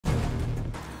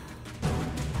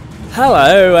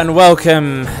Hello and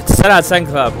welcome to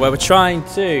TenOutOfTenClub, where we're trying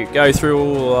to go through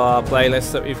all our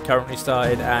playlists that we've currently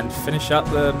started and finish up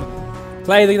them,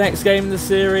 play the next game in the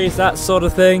series, that sort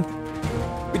of thing.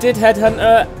 We did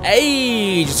Headhunter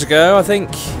ages ago, I think,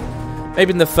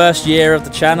 maybe in the first year of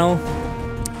the channel.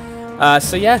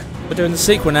 So yeah, we're doing the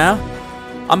sequel now.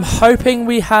 I'm hoping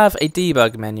we have a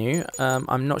debug menu.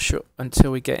 I'm not sure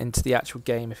until we get into the actual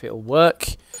game if it'll work.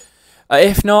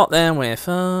 If not, then we're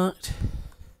fucked.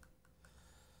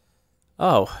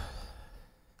 Oh.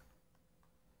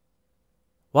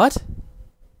 What?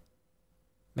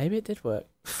 Maybe it did work.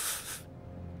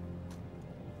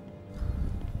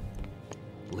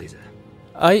 Lisa.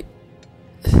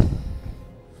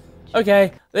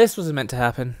 Okay, this wasn't meant to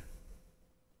happen.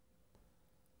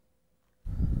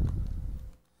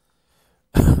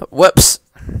 Whoops.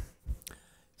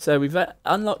 So we've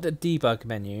unlocked a debug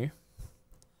menu,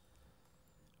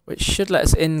 which should let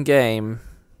us in-game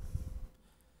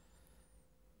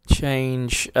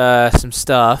change some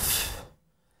stuff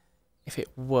if it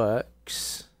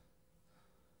works.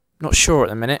 Not sure at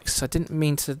the minute, because I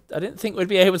didn't think we'd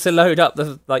be able to load up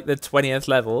the 20th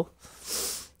level.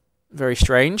 Very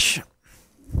strange.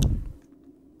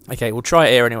 Okay, we'll try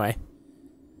it here anyway.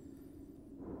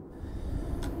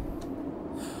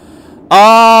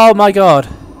 Oh my god.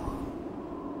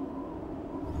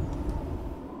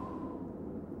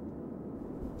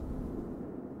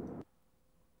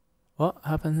 What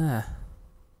happened there?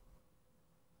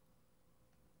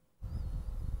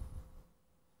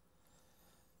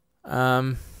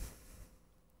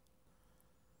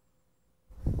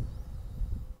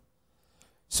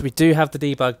 So we do have the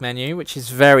debug menu, which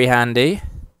is very handy.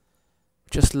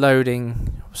 Just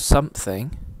loading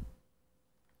something.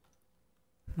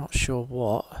 Not sure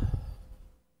what.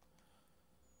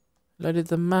 Loaded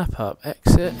the map up.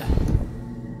 Exit.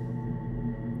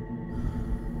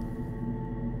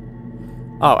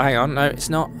 Oh, hang on. No, it's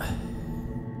not.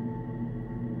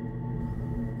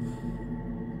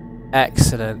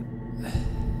 Excellent.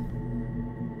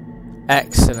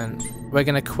 Excellent. We're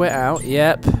going to quit out.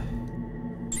 Yep.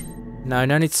 No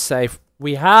need to save.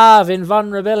 We have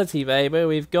invulnerability, baby.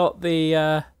 We've got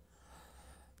the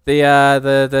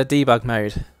debug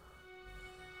mode.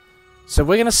 So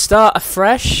we're going to start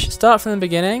afresh. Start from the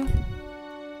beginning.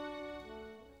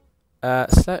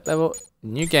 Select level.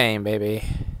 New game, baby.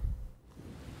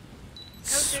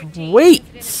 Sweet!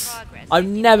 I've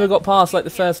never got past like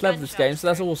the first level of this game, so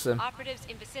that's awesome.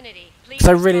 Because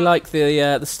I really like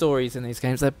the stories in these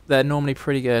games. They're normally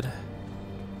pretty good.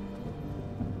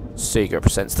 Secret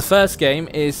Presents. The first game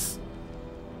is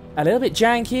a little bit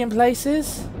janky in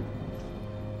places,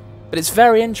 but it's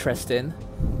very interesting.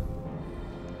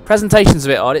 Presentation's a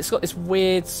bit odd. It's got this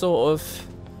weird sort of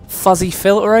fuzzy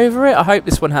filter over it. I hope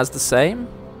this one has the same.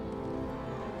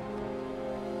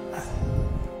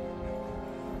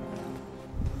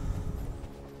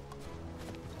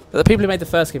 But the people who made the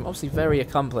first game, obviously very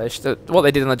accomplished. What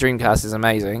they did on the Dreamcast is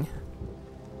amazing.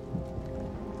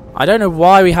 I don't know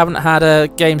why we haven't had a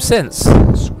game since.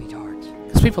 Sweetheart.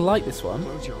 Because people like this one.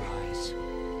 Close your eyes.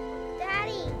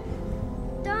 Daddy,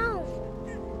 don't.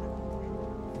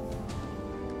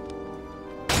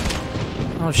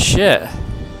 Oh shit.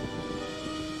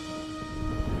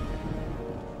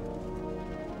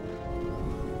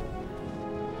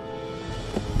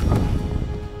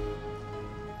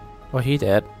 Well, he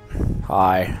did.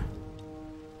 Hi.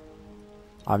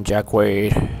 I'm Jack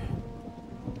Wade.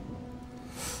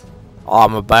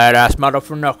 I'm a badass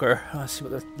motherfucker. Oh, see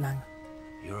what the...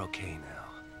 You're okay now.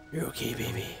 You're okay,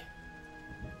 baby.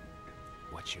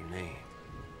 What's your name?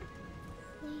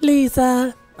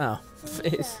 Lisa. Oh,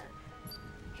 it is.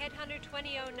 Headhunter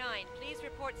 2009, please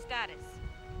report status.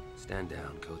 Stand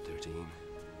down, Code 13.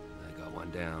 I got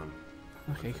one down.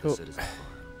 Okay, cool. Citizen Farm.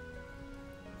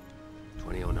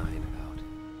 2009 out.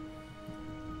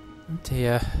 Oh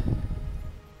dear.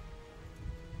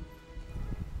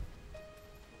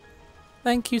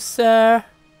 Thank you, sir.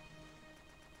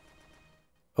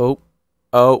 Oh,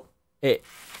 it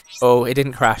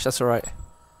didn't crash. That's all right.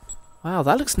 Wow,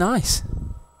 that looks nice.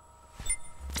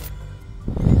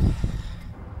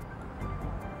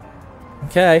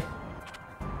 Okay.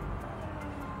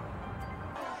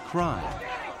 Crime.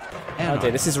 Oh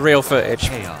dear, this is real footage.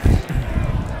 Chaos.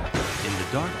 In the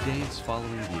dark days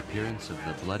following the appearance of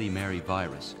the Bloody Mary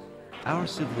virus, our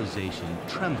civilization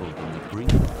trembled on the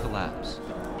brink of collapse.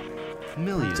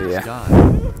 Millions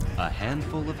died. A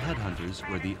handful of headhunters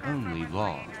were the only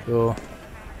law. Cool.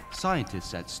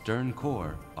 Scientists at Stern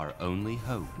Core are only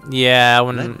hope. Yeah, I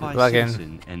wouldn't Led by plug in.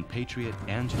 citizen and patriot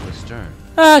Angela Stern.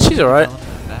 She's alright. Developed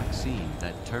a vaccine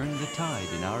that turned the tide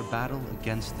in our battle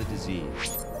against the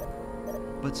disease.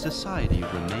 but society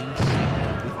remains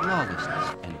sick with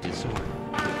lawlessness and disorder.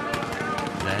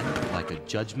 Then, like a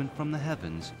judgment from the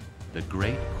heavens, the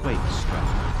great quake struck.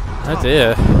 Oh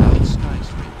dear. Towering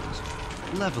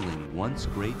skyscrapers, leveling once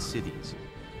great cities,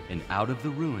 and out of the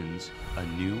ruins, a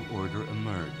new order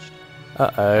emerged.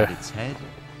 Uh-oh. At its head,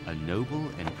 a noble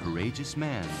and courageous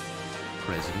man,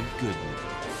 President Goodman.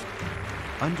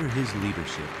 Under his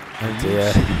leadership, a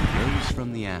new city rose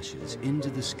from the ashes into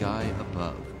the sky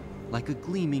above, like a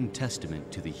gleaming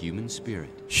testament to the human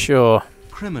spirit. Sure.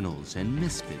 Criminals and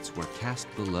misfits were cast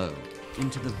below,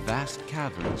 into the vast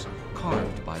caverns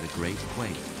carved by the great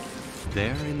quake.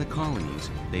 There in the colonies,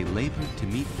 they labored to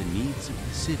meet the needs of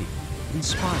the city,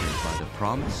 inspired by the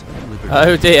promise of liberty.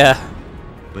 Oh dear.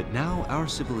 But now our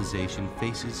civilization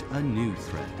faces a new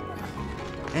threat.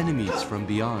 Enemies from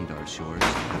beyond our shores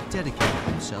have dedicated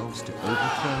themselves to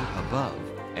overthrow above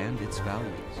and its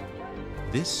values.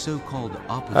 This so-called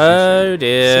opposition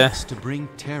seeks to bring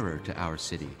terror to our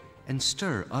city and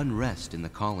stir unrest in the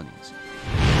colonies.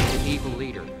 The evil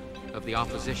leader of the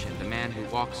opposition, the man who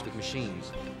walks with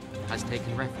machines, has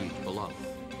taken refuge below.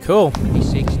 Cool. He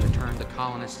seeks to turn the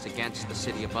colonists against the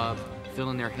city above,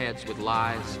 filling their heads with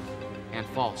lies and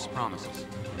false promises.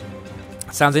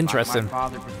 Sounds interesting. Like my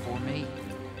father before me,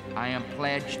 I am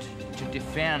pledged to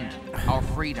defend our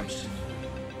freedoms.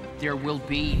 There will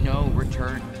be no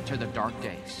return to the dark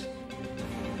days.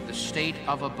 The state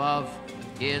of above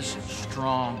is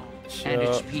strong and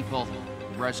its people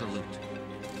resolute.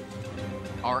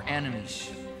 Our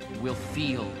enemies will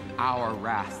feel our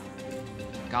wrath.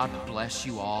 God bless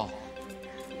you all.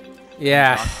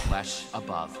 Yeah. God bless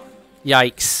above.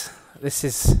 Yikes. This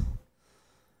is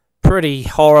pretty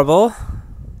horrible.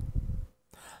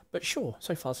 But sure,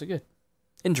 so far so good.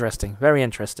 Interesting. Very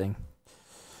interesting.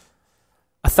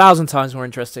 1,000 times more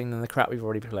interesting than the crap we've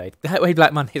already played. Gateway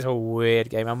Black Monday is a weird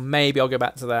game. And maybe I'll go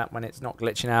back to that when it's not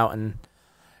glitching out, and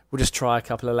we'll just try a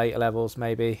couple of later levels,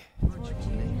 maybe.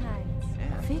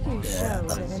 Figures show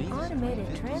that an automated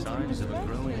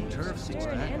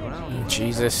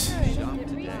Jesus.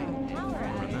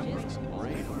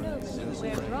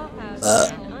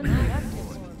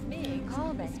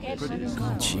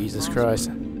 Jesus Christ.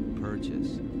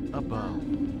 Purchase above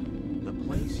the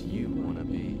place you want to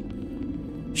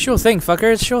be. Sure thing,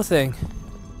 fuckers. Sure thing.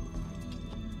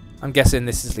 I'm guessing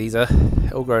this is Lisa,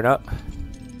 all grown up.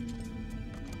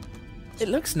 It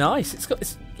looks nice. It's got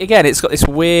this, again, it's got this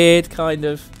weird kind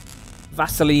of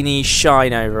Vaseline-y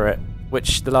shine over it,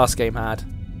 which the last game had.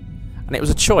 And it was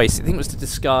a choice. I think it was to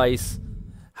disguise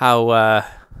how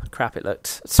crap it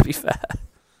looked, to be fair.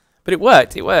 But it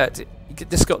worked. It worked. It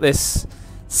just got this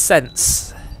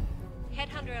sense.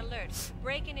 Headhunter alert.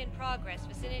 Break-in in progress.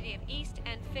 Vicinity of East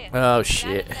and 5th. Oh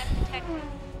shit. Detected.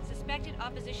 Suspected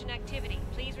opposition activity.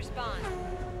 Please respond.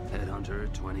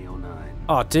 Headhunter 2009.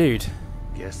 Oh, dude.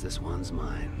 Guess this one's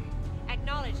mine.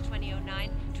 Acknowledge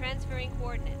 2009. Transferring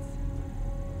coordinates.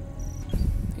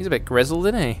 He's a bit grizzled,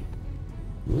 isn't he?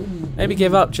 Maybe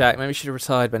give up, Jack. Maybe he should have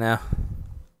retired by now.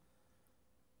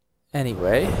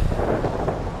 Anyway.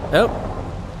 Oh.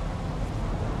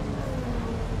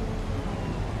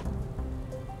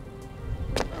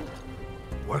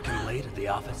 Working late at the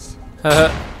office?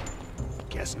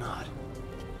 Guess not.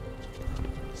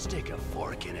 Stick a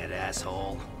fork in it,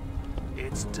 asshole.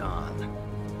 It's done.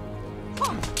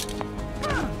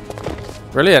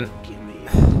 Brilliant. Give me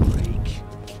a break.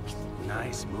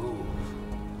 Nice move.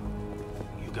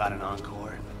 You got an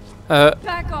encore?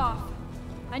 Back off.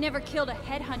 I never killed a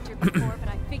headhunter before, but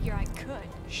I figure I could.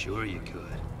 Sure you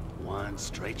could. One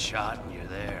straight shot and you're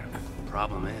there.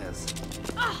 Problem is,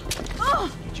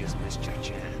 you just missed your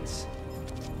chance.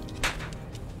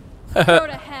 Go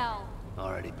to hell.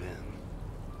 Already been.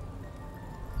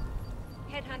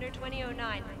 Headhunter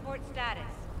 2009. Report status.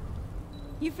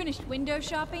 You finished window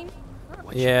shopping?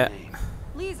 What's Yeah. your name?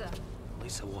 Lisa.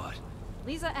 Lisa what?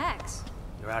 Lisa X.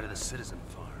 You're out of the citizen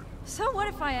farm. So what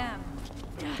if I am?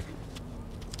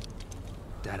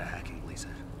 Data hacking, Lisa.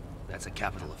 That's a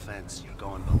capital offense. You're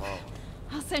going below.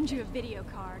 I'll send you a video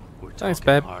card. We're Thanks,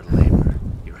 talking babe. hard labor.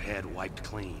 Your head wiped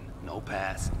clean. No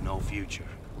past, no future.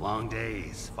 Long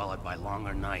days, followed by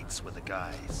longer nights with the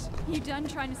guys. You done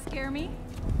trying to scare me?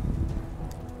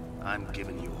 I'm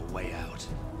giving you a way out.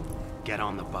 Get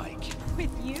on the bike.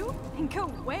 With you? And go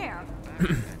where?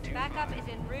 Backup is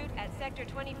en route at Sector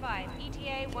 25.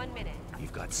 ETA 1 minute.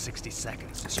 You've got 60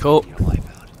 seconds to Cool. straighten your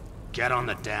life out. Get on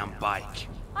the damn bike.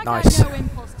 I Nice. got no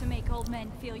impulse to make old men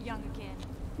feel young again.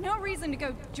 No reason to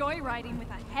go joyriding with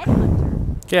a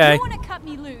headhunter. Okay. You want to cut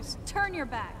me loose? Turn your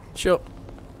back. Sure.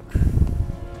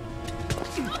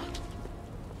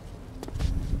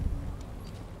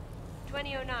 2009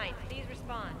 2009, please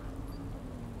respond.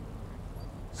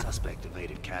 Suspect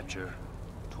evaded capture.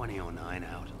 2009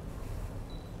 out.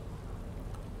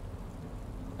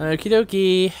 Okie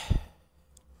dokie.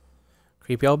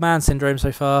 Creepy old man syndrome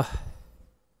so far.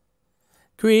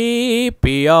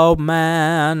 Creepy old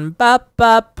man. Ba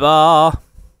ba ba.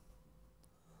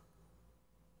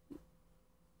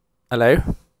 Hello?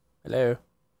 Hello?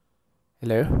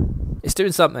 Hello? It's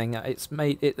doing something. It's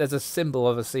made it. There's a symbol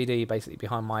of a CD basically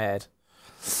behind my head,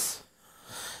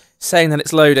 saying that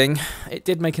it's loading. It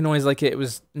did make a noise like it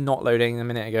was not loading a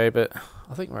minute ago, but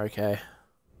I think we're okay.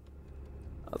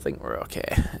 I think we're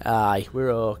okay. Aye,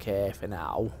 we're okay for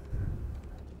now.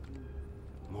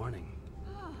 Morning.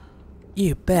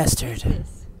 You bastard. What is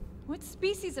this? What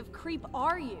species of creep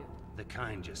are you? The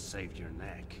kind just saved your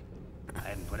neck. I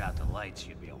hadn't put out the lights,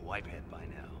 you'd be a wipehead by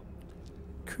now.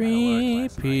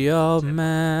 Creepy old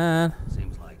man.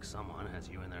 Seems like someone has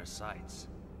you in their sights.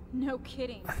 No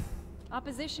kidding.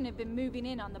 Opposition have been moving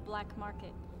in on the black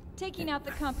market, taking out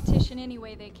the competition any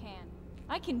way they can.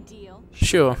 I can deal.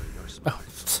 Sure. You're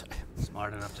smart.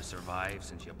 Smart enough to survive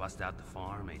since you bust out the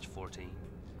farm, age 14.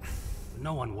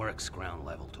 No one works ground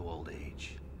level to old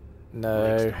age. No.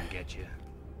 Rigs don't get you.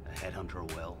 A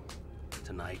headhunter will.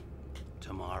 Tonight,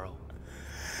 tomorrow.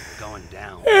 You're going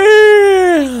down.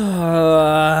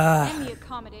 And the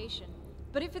accommodation.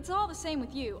 But if it's all the same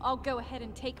with you, I'll go ahead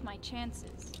and take my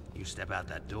chances. You step out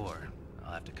that door,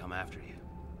 I'll have to come after you.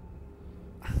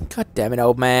 God damn it,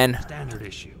 old man. Standard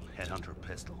issue, headhunter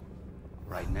pistol.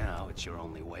 Right now, it's your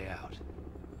only way out.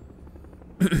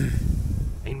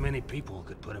 Ain't many people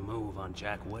could put a move on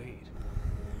Jack Wade.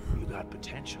 You got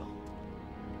potential.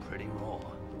 Pretty raw.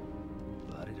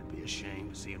 But it'd be a shame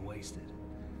to see it wasted.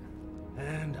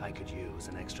 And I could use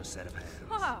an extra set of hands.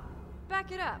 Wow,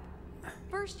 back it up.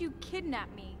 First you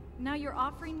kidnapped me, now you're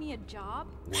offering me a job?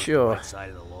 Work Sure. the right side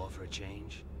of the law for a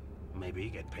change. Maybe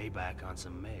get payback on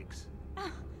some MIGs.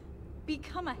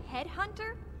 Become a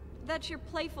headhunter? That's your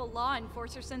playful law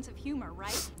enforcer sense of humor,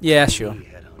 right? Yeah, sure. Be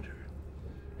headhunter.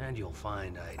 And you'll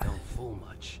find I don't fool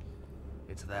much.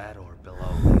 It's that or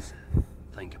below, Lisa.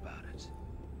 Think about it.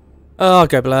 Oh, I'll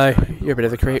go below. You're a bit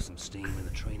of a creep. Some steam in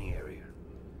the training area.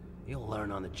 You'll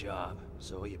learn on the job,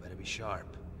 so you better be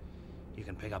sharp. You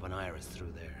can pick up an iris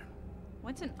through there.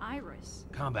 What's an iris?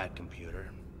 Combat computer.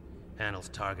 Handles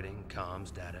targeting,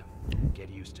 comms, data. Get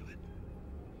used to it.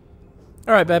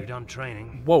 Alright, When babe. you're done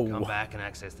training, Whoa. come back and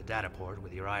access the data port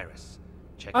with your iris.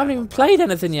 Check I haven't out even what played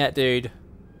boxes. anything yet, dude.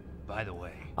 By the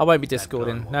way, I won't be that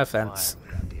discording, gun no won't fire offense.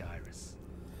 without the iris.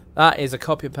 That is a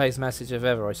copy and paste message if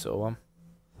ever I saw one.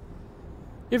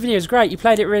 Your video is great, you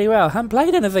played it really well. Haven't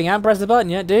played anything, haven't pressed the button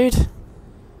yet, dude.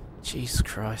 Jesus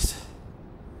Christ.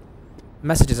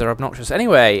 Messages are obnoxious.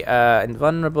 Anyway,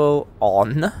 invulnerable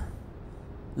on.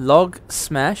 Log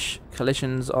smash.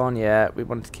 Collisions on, yeah, we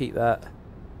wanted to keep that.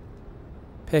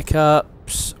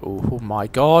 Pickups. Oh my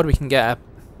god, we can get a...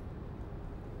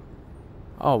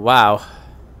 Oh wow.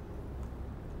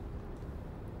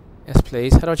 Yes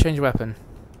please, how do I change weapon?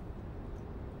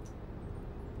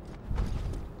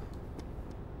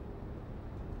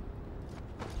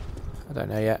 I don't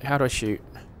know yet. How do I shoot?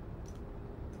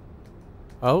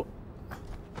 Oh.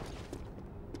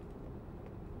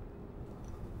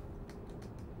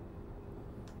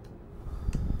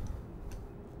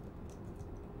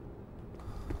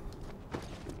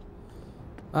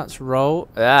 Let's roll.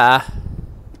 Ah.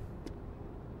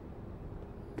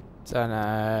 Don't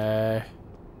know.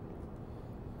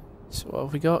 So what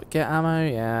have we got? Get ammo?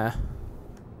 Yeah.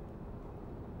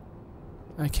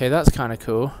 Okay, that's kind of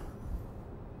cool.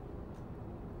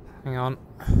 Hang on.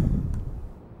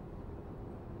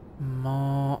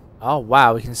 More. Oh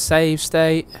wow, we can save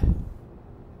state.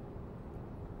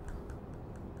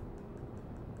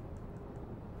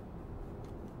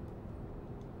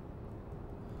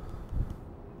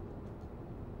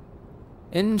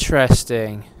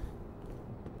 Interesting.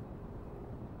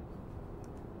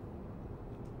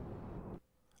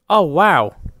 Oh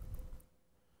wow.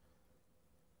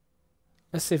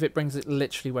 Let's see if it brings it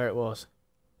literally where it was.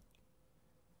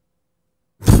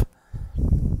 I'm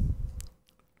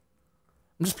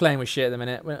just playing with shit at the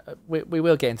minute. We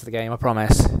will get into the game, I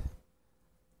promise.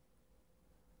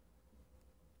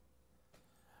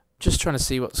 Just trying to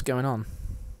see what's going on.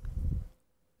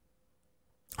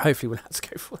 Hopefully we'll have to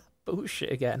go for that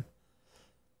bullshit again.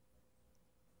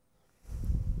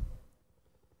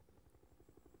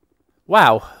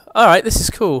 Wow. Alright, this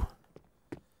is cool.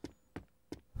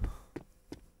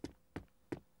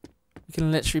 We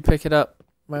can literally pick it up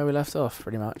where we left off,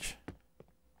 pretty much.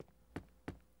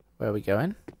 Where are we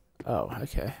going? Oh,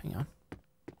 okay, hang on.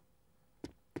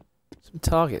 Some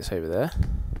targets over there.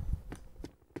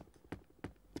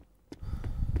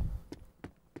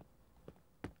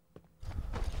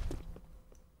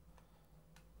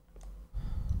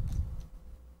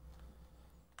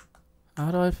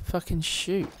 fucking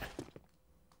shoot?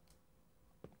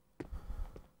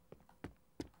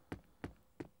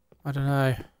 I don't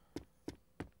know.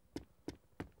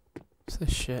 What's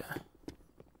this shit?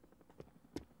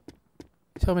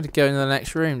 He told me to go into the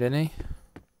next room, didn't he?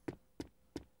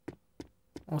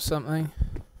 Or something.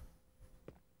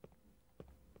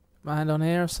 My hand on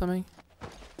here or something?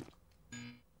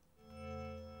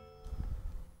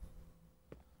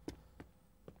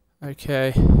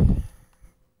 Okay.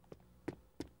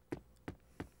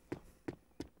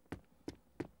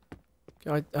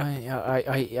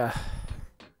 Yeah.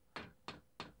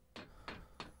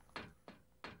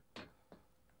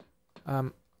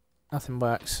 Nothing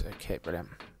works. Okay, brilliant.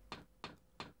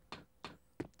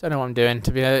 Don't know what I'm doing,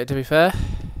 to be fair.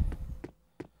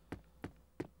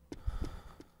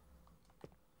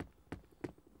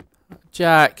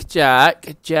 Jack,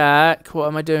 what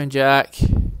am I doing, Jack?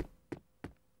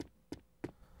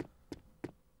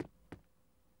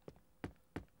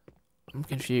 I'm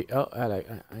confused. Oh, hello.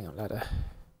 Hang on, ladder.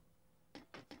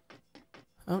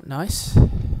 Oh, nice.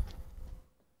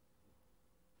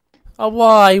 Oh,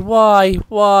 why?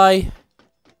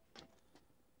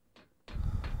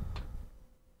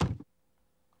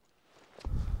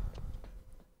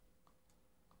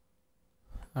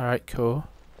 Alright, cool.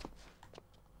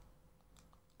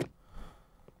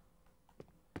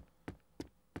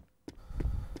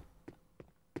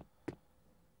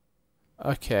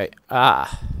 Okay,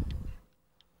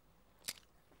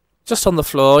 just on the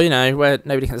floor, you know, where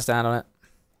nobody can stand on it.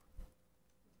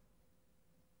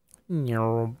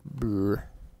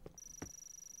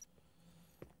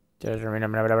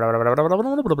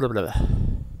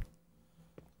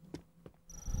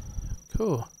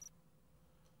 Cool.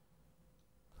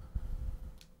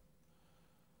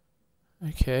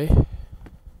 Okay.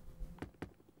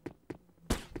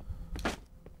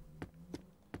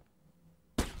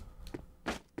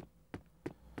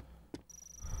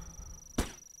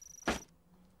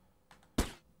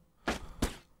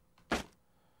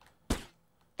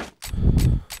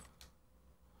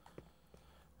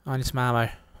 I need some ammo.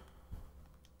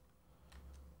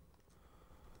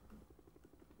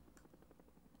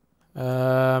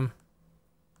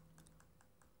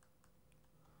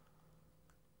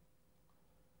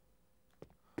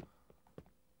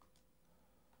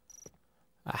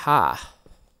 Aha.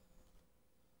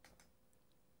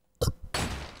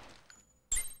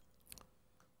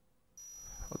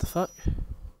 What the fuck?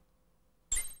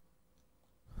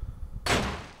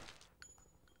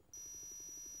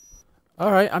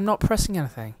 Alright, I'm not pressing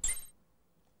anything.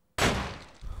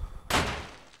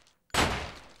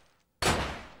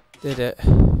 Did it?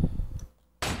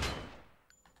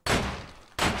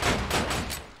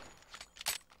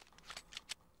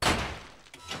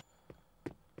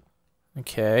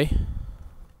 Okay.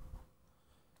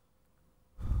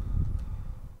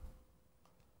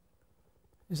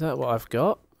 Is that what I've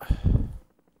got?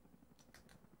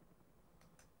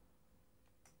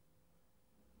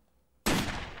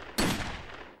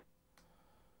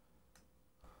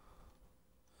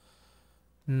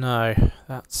 No,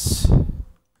 that's...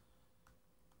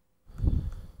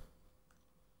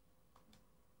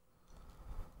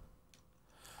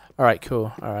 Alright,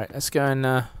 cool. Alright, let's go and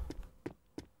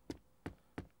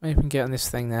maybe we can get on this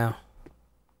thing now.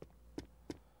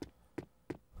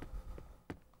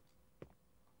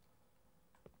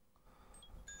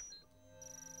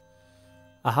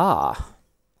 Aha!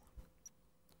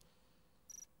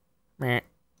 Meh.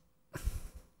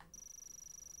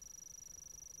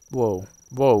 Whoa.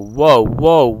 Whoa.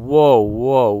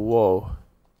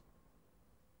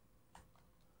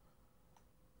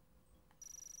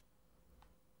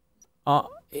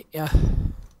 Yeah.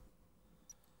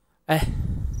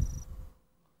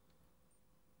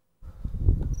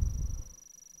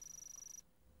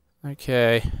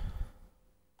 Okay.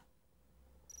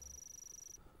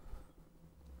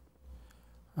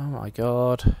 Oh my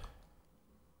god.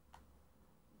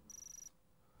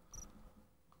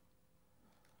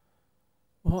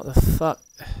 What the fuck?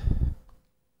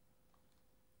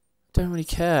 Don't really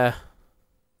care.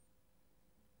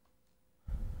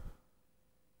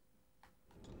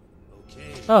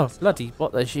 Okay. Oh, bloody,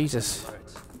 what the Jesus.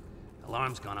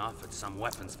 Alarm's gone off at some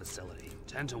weapons facility.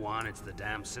 10 to 1, it's the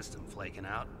damn system flaking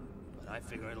out. But I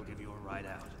figure it'll give you a ride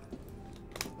out.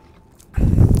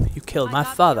 You killed my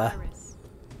father.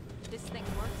 This thing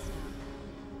works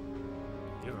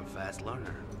now. You're a fast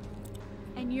learner.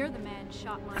 And you're the man who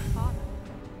shot my father.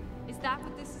 Is that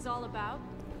what this is all about?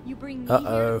 You bring me here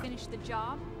to finish the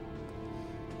job?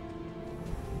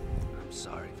 I'm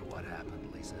sorry for what happened,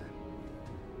 Lisa.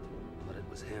 But it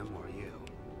was him or you.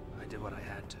 I did what I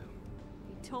had to.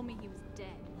 He told me he was dead.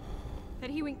 That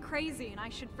he went crazy and I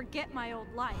should forget my old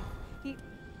life.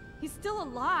 He's still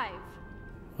alive.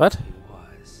 What? He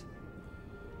was.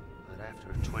 But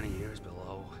after 20 years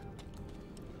below,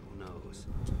 who knows?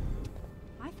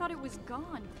 I thought it was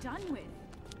gone, done with.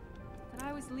 That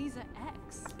I was Lisa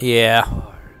X. Yeah.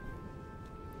 Or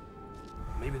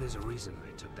maybe there's a reason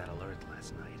I took that alert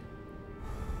last night.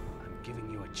 I'm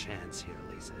giving you a chance here,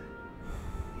 Lisa.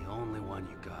 The only one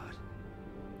you got.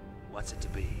 What's it to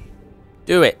be?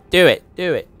 Do it. Do it.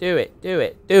 Do it. Do it. Do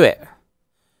it. Do it.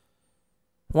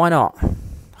 Why not?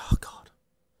 Oh, God.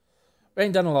 We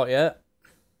ain't done a lot yet.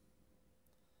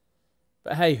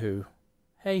 But hey who.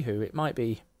 Hey who. It might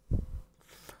be.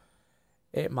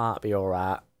 It might be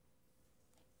alright.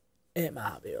 It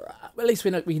might be alright. Well, at least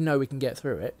we know we can get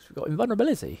through it. We've got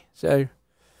invulnerability. So,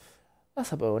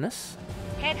 that's a bonus.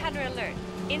 Headhunter alert.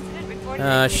 Incident reported.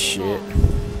 Ah, shit.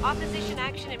 Opposition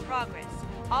action in progress.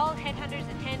 All headhunters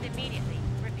attend immediately.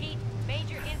 Repeat,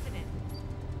 major incident.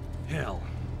 Hell,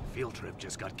 field trip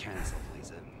just got cancelled,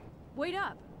 Lisa. Wait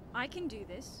up. I can do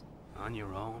this. On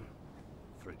your own?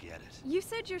 Forget it. You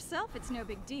said yourself it's no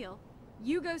big deal.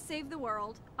 You go save the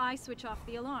world, I switch off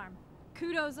the alarm.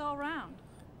 Kudos all round.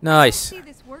 Nice. I see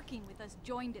this working with us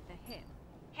joined at the hip.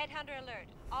 Headhunter alert.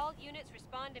 All units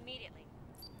respond immediately.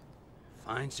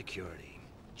 Find security.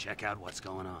 Check out what's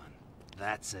going on.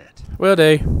 That's it. Will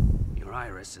do. Your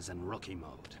iris is in rookie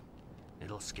mode.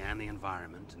 It'll scan the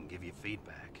environment and give you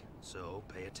feedback, so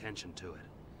pay attention to it.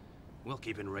 We'll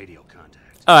keep in radio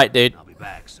contact. Alright, dude. I'll be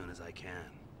back as soon as I can.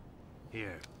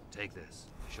 Here, take this.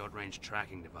 Short-range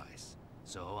tracking device,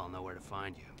 so I'll know where to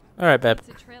find you. Alright, babe. It's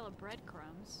a trail of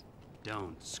breadcrumbs.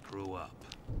 Don't screw up.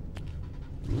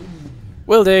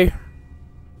 Will do.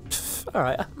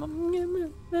 Alright.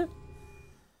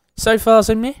 So far,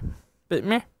 so meh. Bit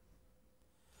meh.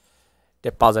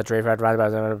 Depository for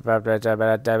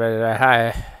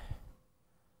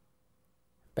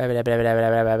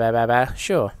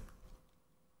Sure.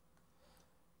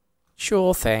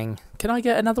 Sure thing. Can I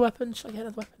get another weapon? Should I get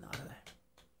another weapon? I don't know.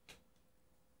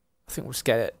 I think we'll just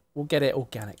get it. We'll get it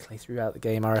organically throughout the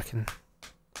game, I reckon.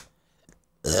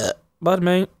 Pardon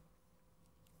me.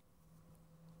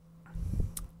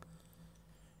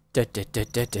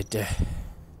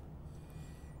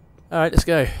 Alright, let's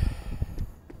go.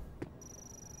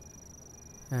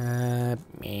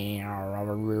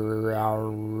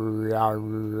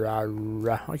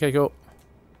 Okay, cool.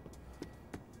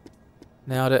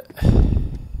 Nailed it.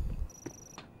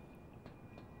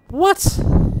 What?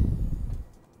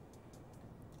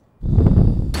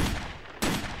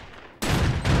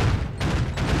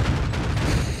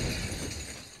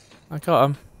 I got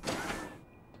him.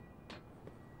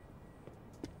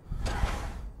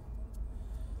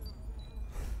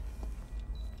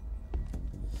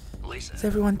 Lisa, Is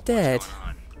everyone dead? what's going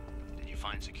on? Did you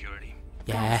find security?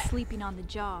 Yeah. Guy's sleeping on the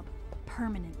job.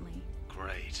 Permanently.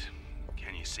 Great.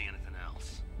 Can you see anything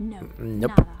else? No.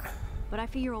 Nope. Nada. But I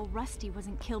figure old Rusty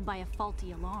wasn't killed by a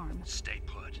faulty alarm. Stay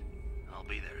put. I'll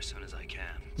be there as soon as I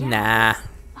can. Yeah. Nah.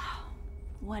 Oh,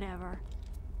 whatever.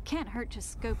 Can't hurt to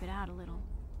scope it out a little.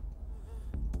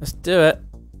 Let's do it.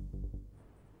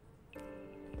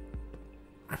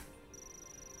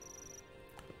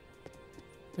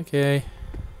 Okay.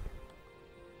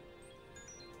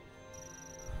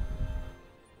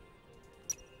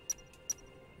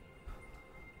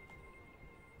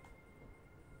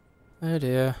 Oh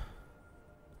dear.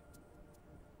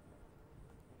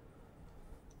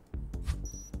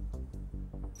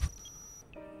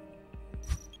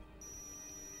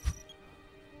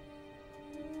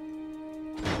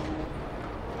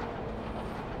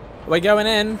 We're going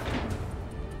in.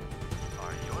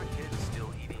 Are your kids still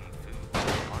eating food?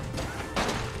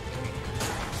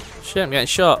 Shit, I'm getting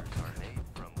shot. Are made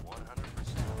from 100%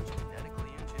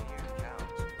 genetically engineered cows,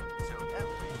 so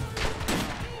every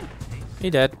He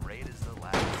dead. great as the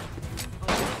last.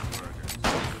 Burgers.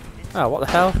 Oh, what the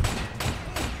hell?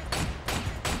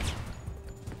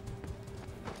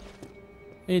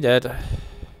 He dead.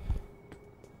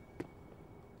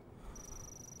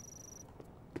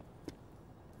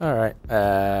 Alright,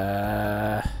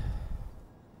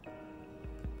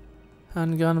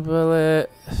 handgun bullet.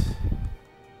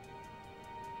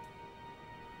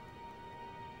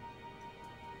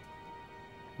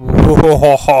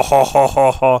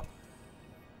 Whoa.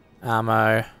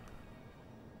 Ammo.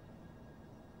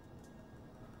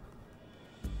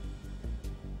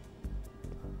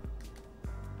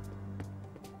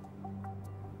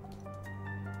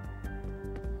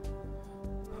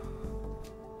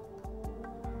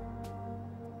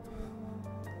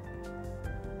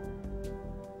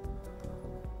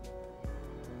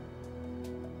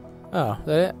 Oh, is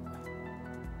that it?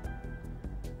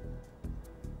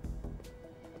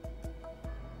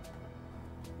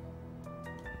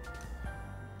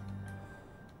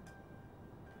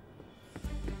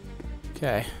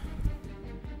 Okay.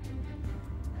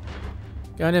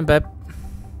 Going in, babe.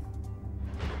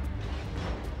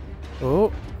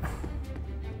 Oh.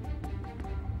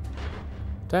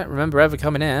 Don't remember ever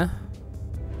coming here.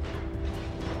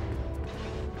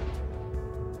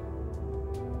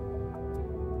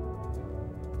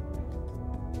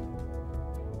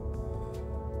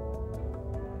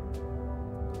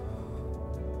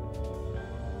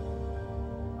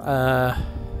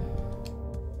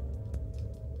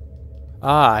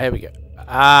 Here we go.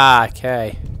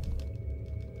 Okay.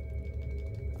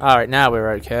 Alright, now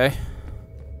we're okay.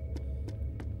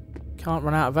 Can't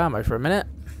run out of ammo for a minute.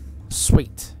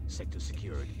 Sweet. Sector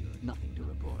secured. Nothing to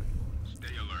report.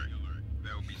 Stay alert.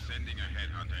 They'll be sending a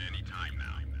headhunter any time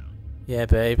now. Yeah,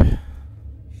 babe.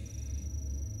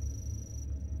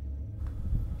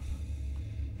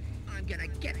 I'm gonna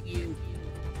get you.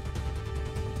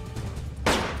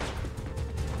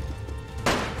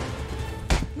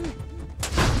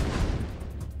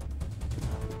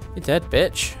 You're dead,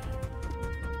 bitch.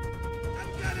 I'm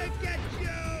gonna get you.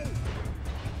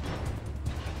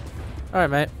 Alright,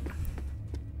 mate.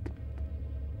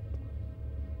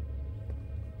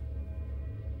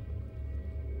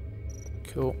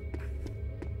 Cool.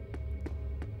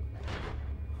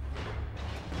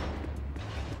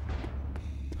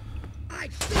 I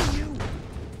see you.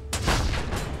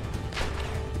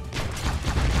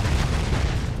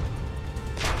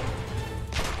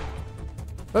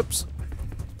 Oops.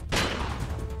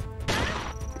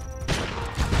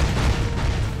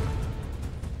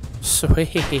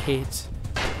 Sweet.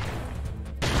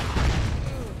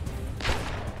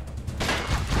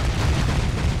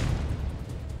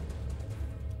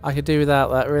 I could do without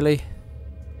that, really.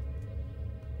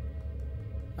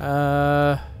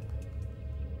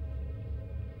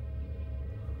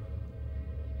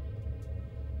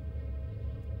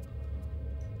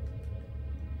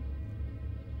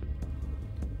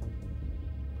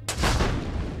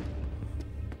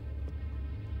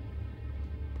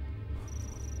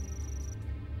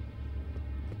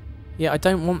 Yeah, I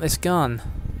don't want this gun.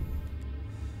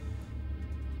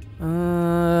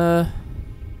 I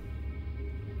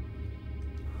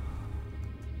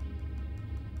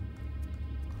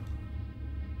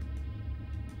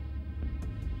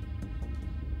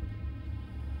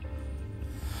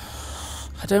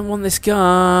don't want this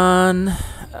gun.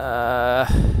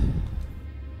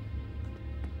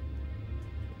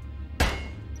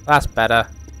 That's better.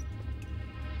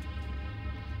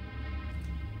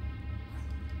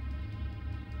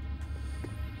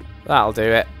 That'll do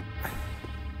it.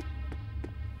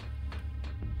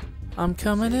 I'm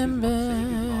coming in,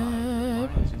 babe.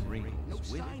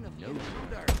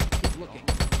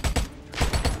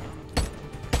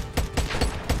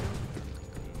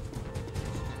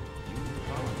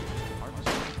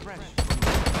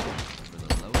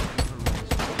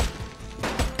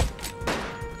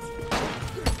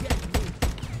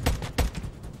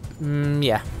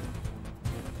 Yeah.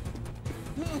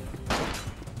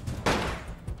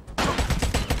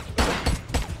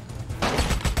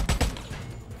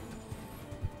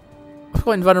 I've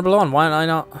got invulnerable on, why am I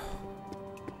not?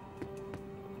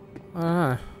 I don't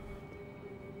know.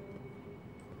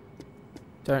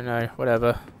 Don't know,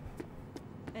 whatever.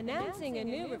 Announcing a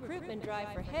new recruitment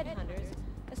drive for headhunters,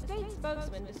 a state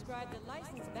spokesman described the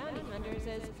licensed bounty hunters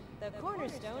as the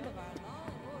cornerstone of our law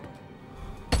and order.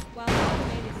 While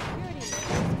automated security measures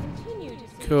continue to see a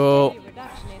steady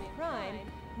reduction in crime,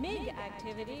 MIG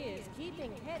activity is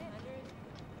keeping headhunters.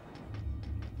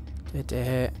 Did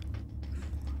it.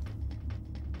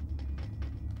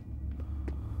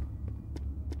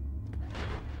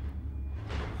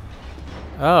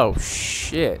 Oh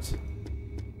shit.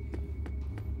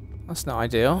 That's not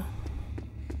ideal.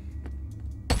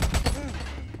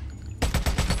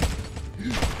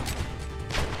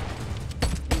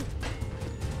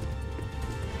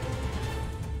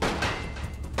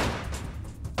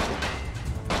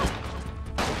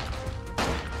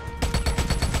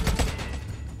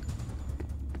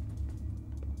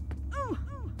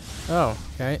 Oh,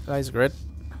 okay, laser grid.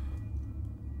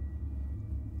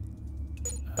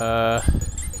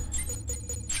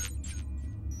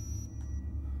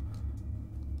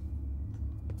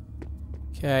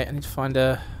 Okay, I need to find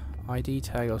a ID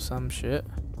tag or some shit.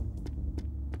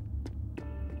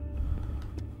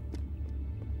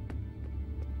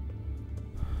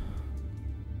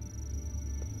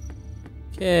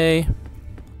 Okay.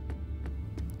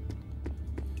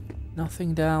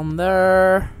 Nothing down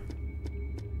there.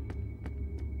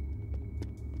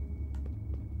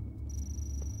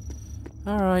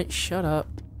 Alright, shut up.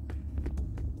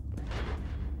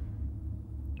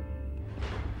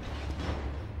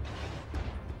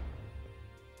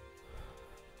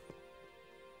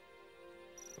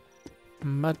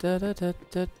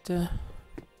 Da-da-da-da-da.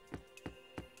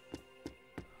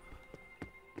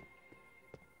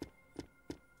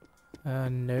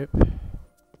 Nope.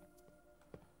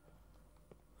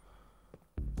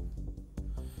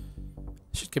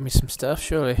 Should give me some stuff,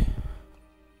 surely.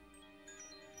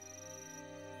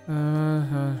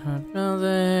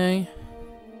 Building.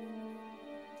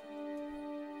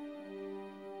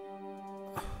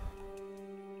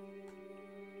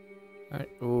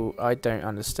 Oh, I don't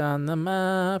understand the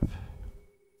map.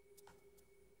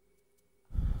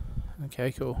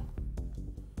 Okay, cool.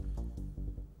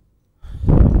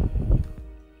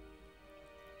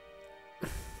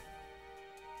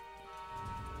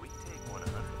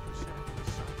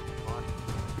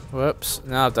 Whoops,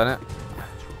 now I've done it.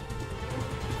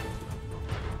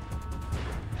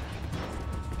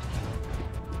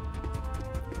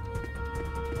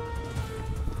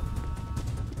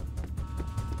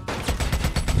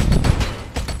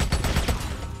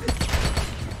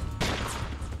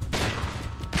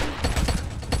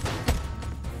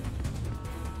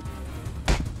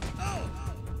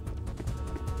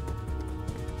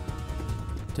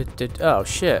 Oh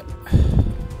shit.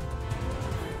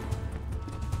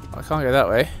 I can't go that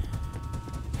way.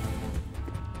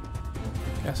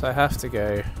 Guess I have to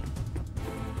go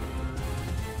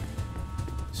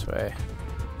this way.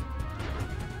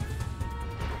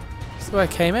 That's the way I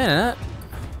came in, isn't it?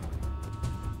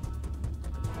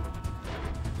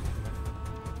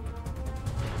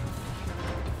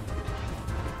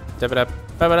 Dab-a-dab,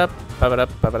 ba-ba-dab, ba-ba-dab,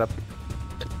 ba-ba-dab.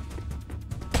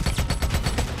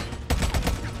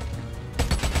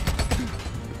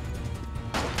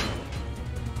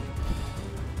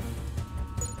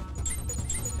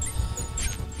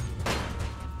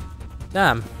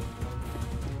 Damn.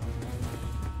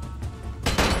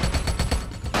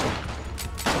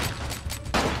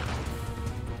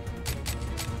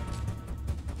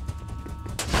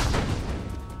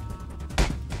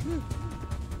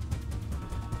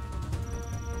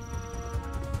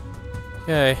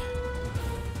 Okay.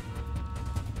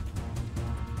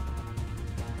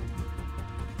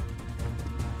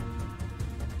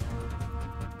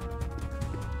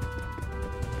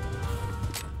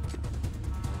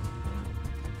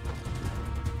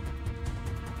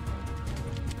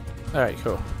 Alright,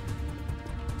 cool.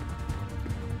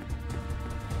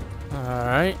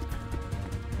 Alright.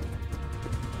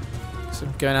 So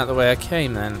I'm going out the way I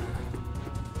came then.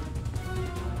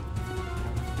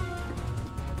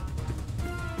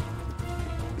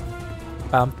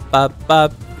 Bum bum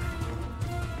bum.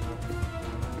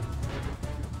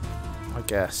 I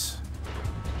guess.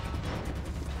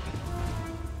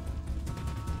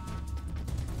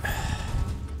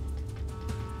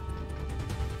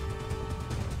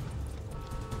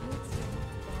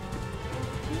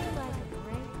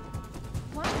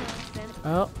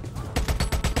 Oh.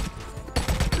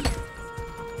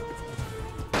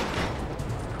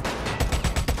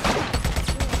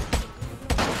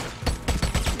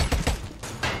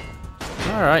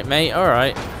 Alright, mate,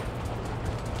 alright.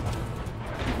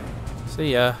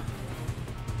 See ya.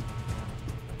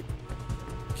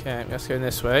 Okay, let's go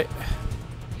this way.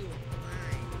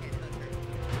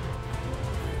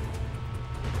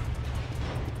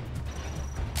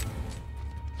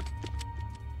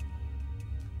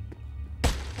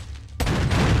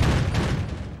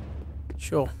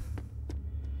 Sure.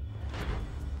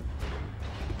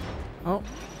 Oh.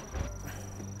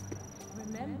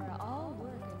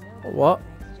 What?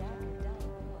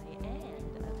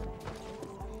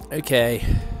 Okay.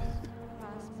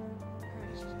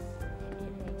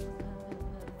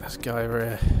 This guy over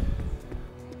here.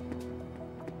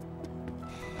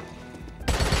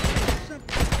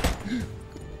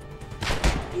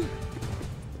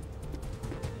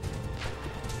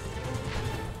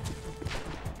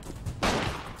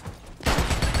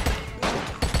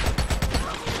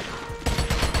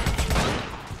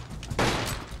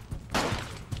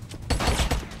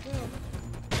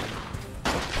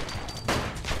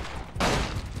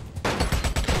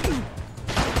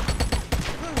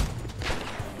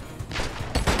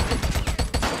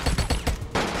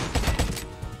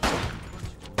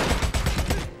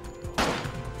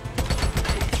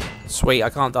 Sweet,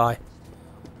 I can't die.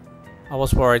 I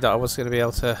was worried that I was going to be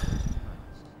able to...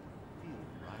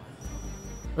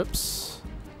 Oops.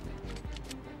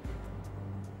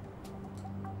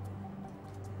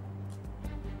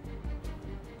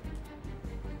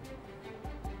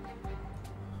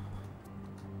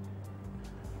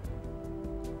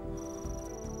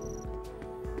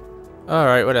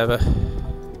 Alright, whatever.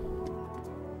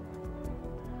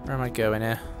 Where am I going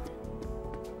here?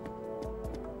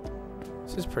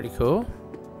 This is pretty cool.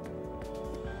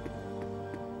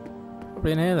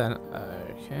 Probably in here then.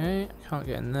 Okay, can't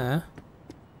get in there.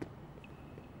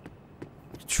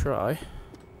 Try.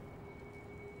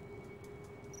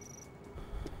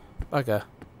 Bugger.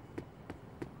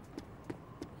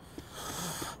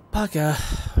 Bugger.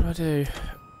 What do I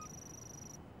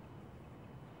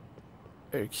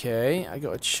do? Okay, I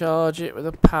gotta charge it with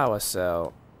a power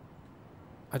cell.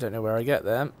 I don't know where I get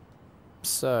them.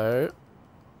 So...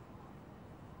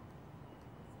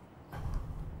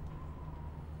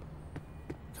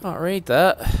 can't read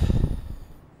that.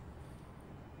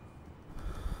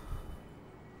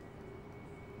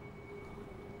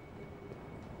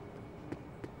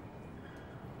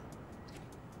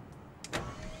 I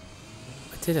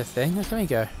did a thing. Let me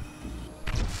go.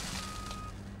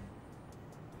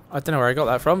 I don't know where I got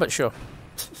that from, but sure.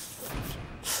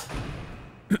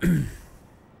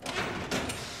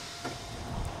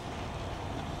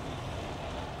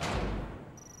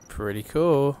 Pretty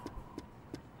cool.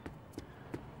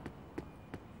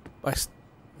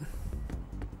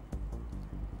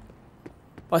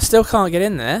 I still can't get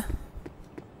in there.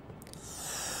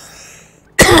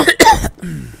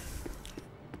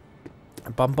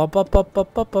 Bum bum bum bum bum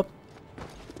bum bum.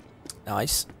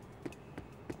 Nice.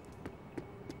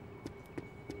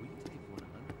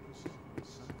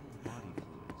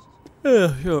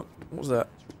 Yeah, sure. What was that?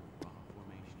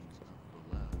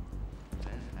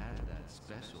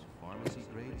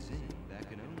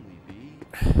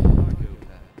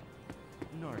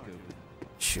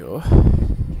 Sure.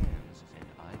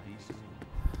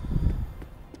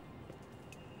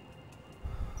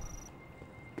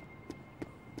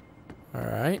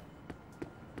 Alright.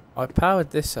 I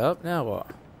powered this up, now what?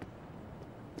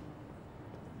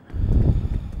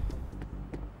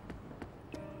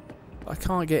 I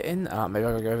can't get in. Ah, maybe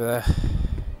I gotta go over there.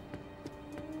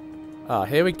 Ah,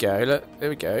 here we go, look, here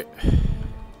we go.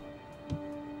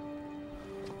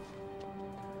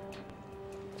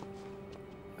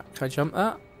 Can I jump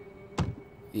that?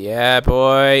 Yeah,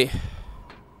 boy.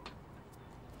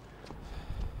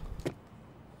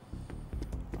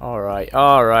 Alright,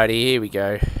 alrighty, here we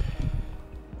go.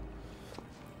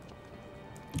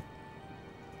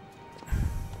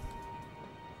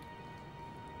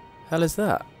 Hell is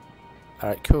that?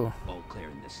 Alright, cool. All clear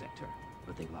in this sector,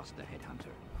 but they lost the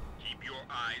Headhunter. Keep your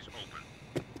eyes open.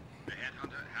 The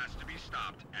Headhunter has to be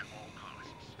stopped at all costs.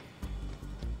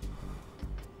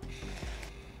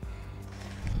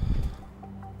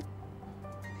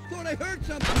 Thought I heard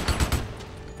something!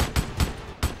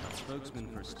 A spokesman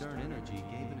for Stern Energy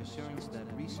gave an assurance that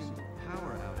recent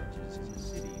power outages in the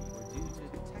city were due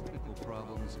to technical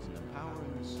problems in the power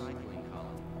and recycling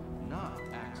column, not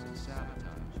acts of sabotage.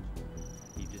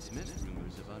 He dismissed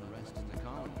rumors of unrest in the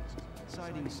colonies,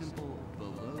 citing simple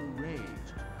below rage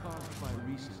caused by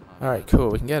recent... Alright, cool.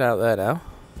 We can get out there now.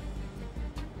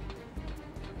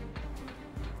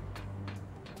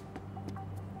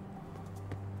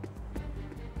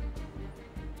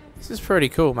 This is pretty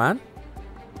cool, man.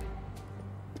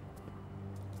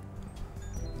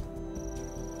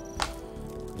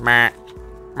 Meh.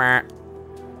 Meh.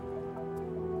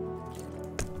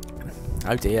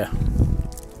 Oh dear.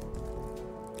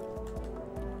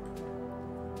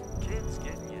 Kids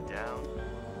getting you down?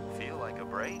 Feel like a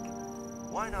break?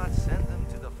 Why not send them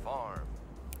to the farm?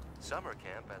 Summer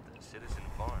camp at the Citizen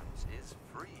Farms is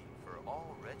free for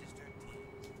all registered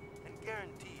teens and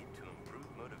guaranteed to improve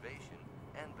motivation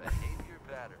and behavior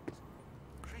patterns.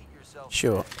 Treat yourself.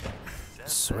 Sure.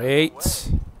 Sweet.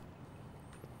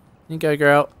 You go,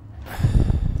 girl.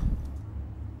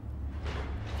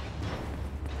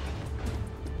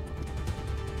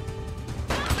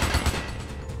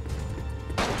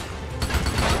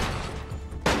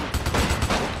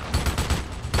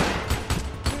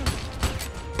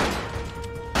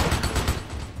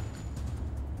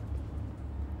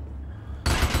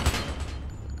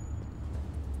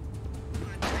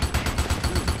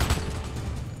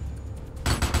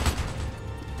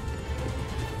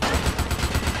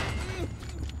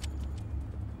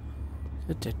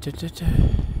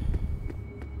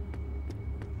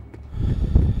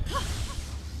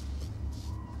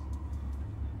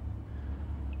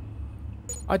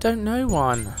 I don't know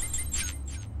one.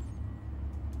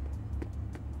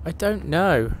 I don't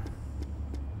know.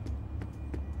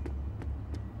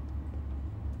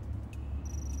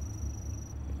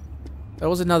 There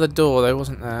was another door though,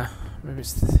 wasn't there? Maybe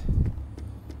it's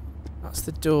that's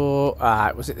the door.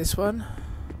 Ah, was it this one?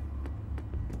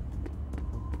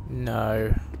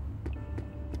 No.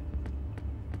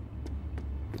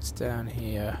 It's down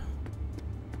here.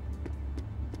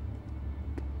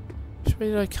 Which way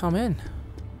did I come in?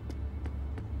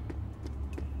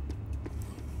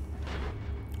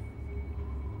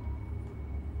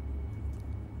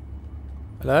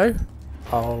 Hello?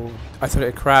 Oh, I thought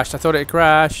it had crashed. I thought it had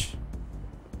crashed.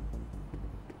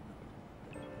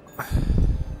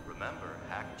 Remember,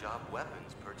 hack job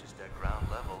weapons purchased at ground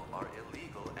level are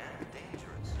illegal and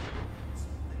dangerous.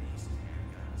 These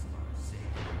handguns are safe.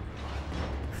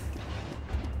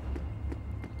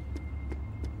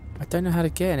 I don't know how to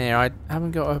get in here. I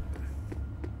haven't got a...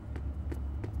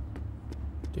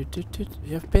 You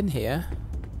have been here?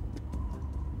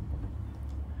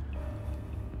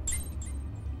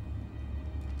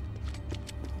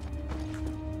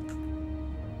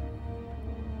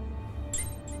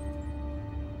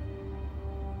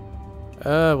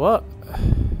 What?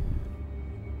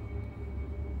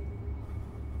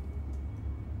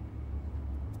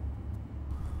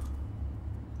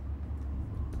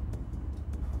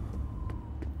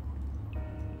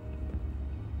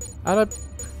 I don't...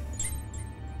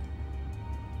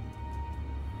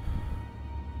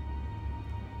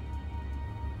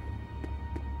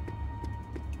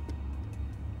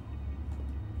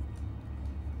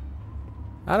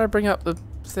 How do I bring up the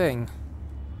thing?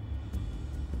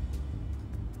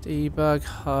 Debug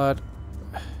hard.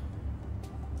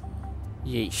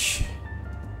 Yeesh.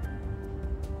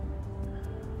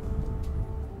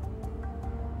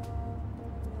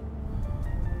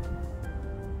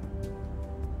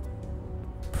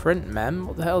 Print mem?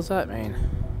 What the hell does that mean?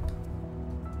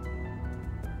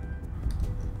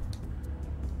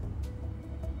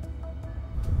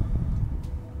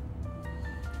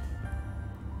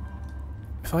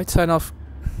 If I turn off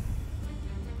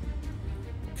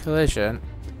collision,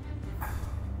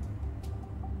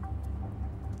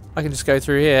 I can just go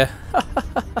through here.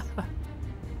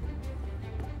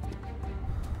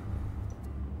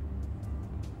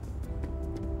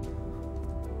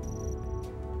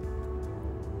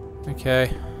 Okay.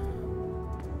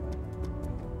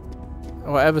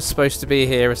 Whatever's supposed to be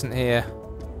here isn't here.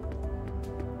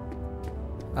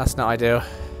 That's not ideal.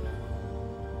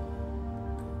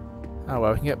 Oh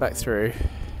well, we can get back through.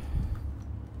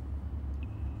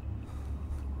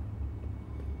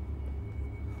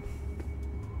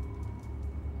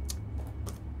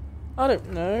 I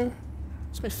don't know.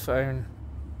 It's my phone.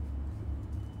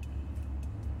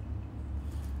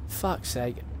 Fuck's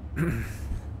sake.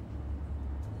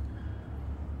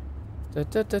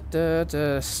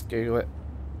 Just Google it.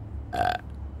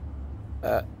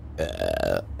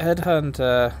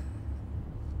 Headhunter.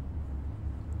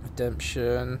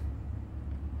 Redemption.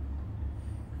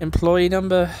 Employee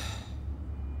number.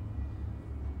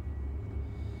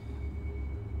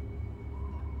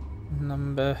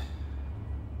 Number.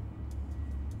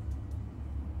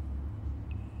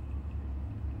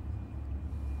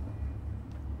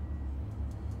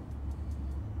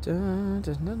 Da,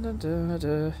 da, da, da, da,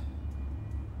 da.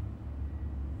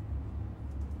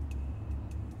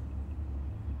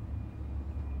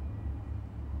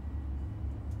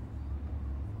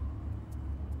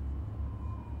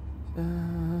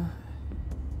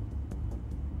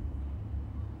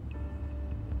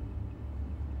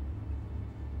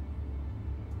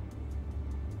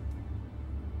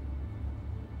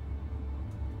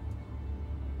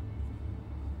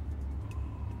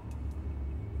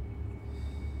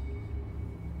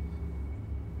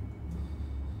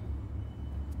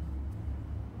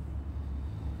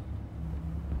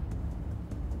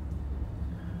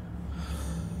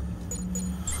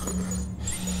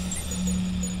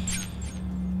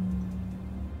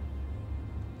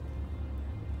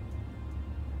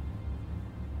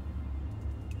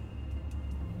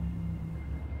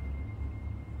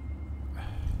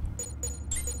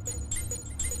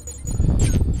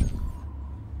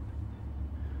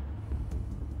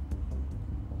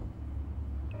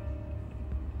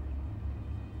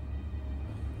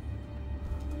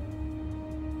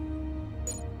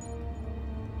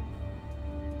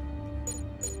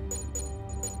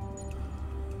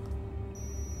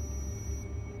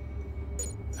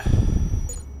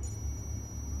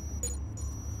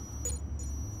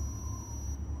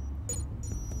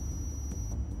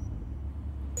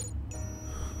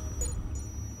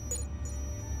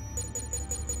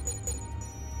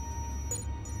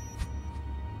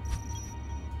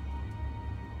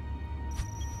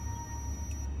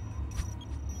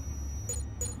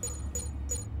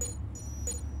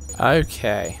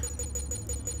 Okay.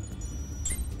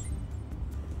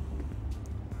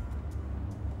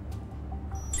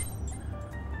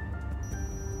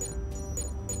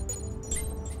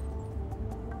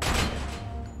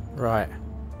 Right.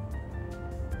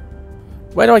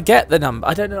 Where do I get the number?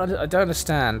 I don't know. I don't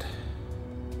understand.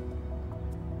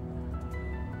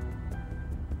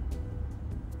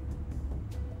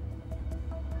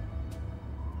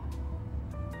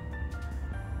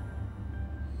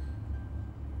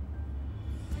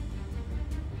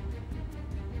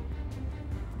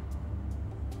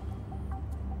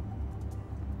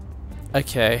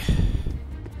 Okay.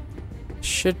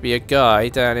 Should be a guy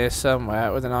down here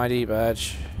somewhere with an ID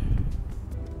badge.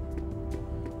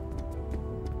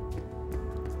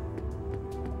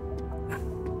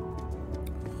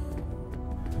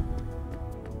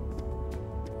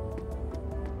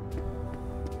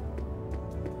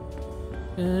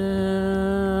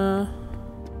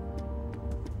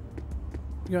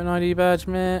 You got an ID badge,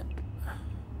 mate?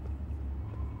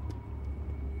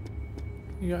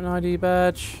 You got an ID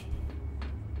badge?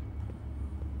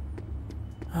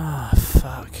 Ah,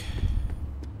 fuck.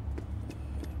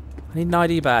 I need an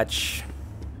ID badge.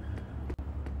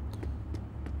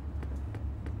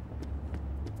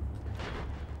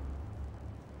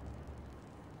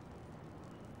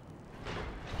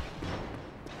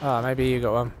 Ah, maybe you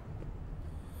got one.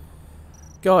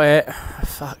 Got it. For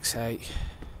fuck's sake.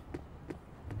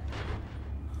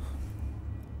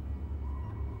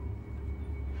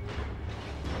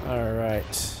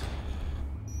 Alright.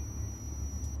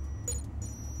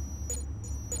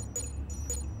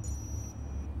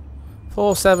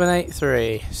 Four, 7, 8,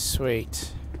 3.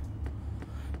 Sweet.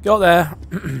 Got there.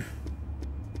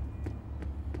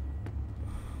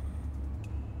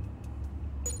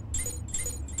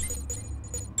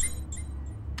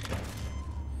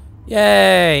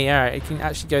 Yay! Alright, you can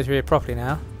actually go through here properly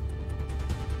now.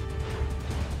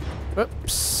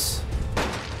 Whoops.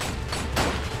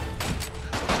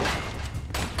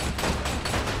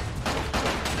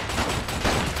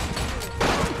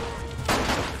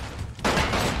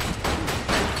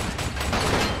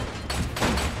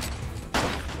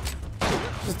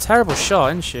 She's a terrible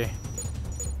shot, isn't she?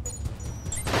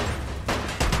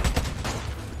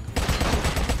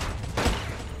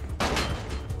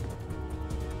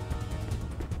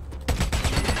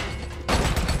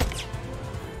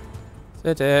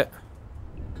 Did it.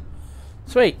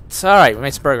 Sweet. Alright, we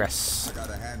made some progress. I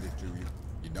gotta hand it to you.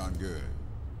 You done good.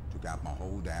 Took out my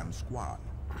whole damn squad.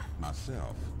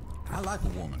 Myself. I like a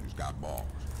woman who's got balls.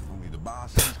 Only the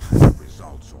boss is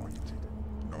results oriented.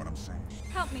 You know what I'm saying?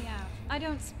 Help me out. I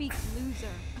don't speak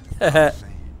loser.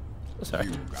 Sorry.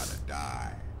 You gotta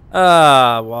die.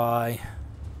 Ah, why?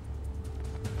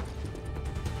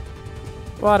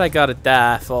 Why'd I gotta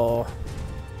die for?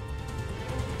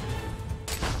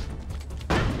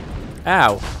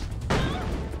 Ow.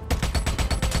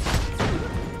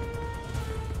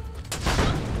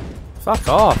 Fuck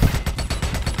off.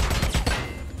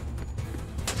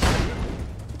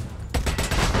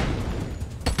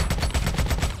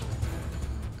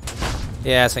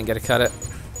 Yeah, this ain't gonna cut it.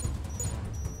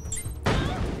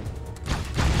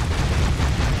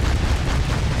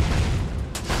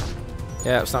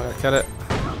 Yeah, it's not gonna cut it.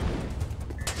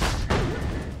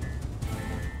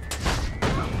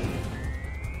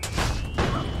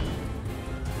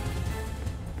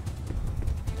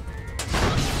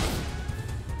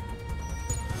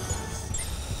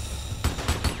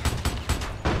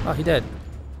 Oh, he did.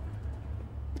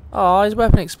 Oh, his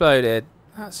weapon exploded.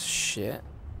 That's shit.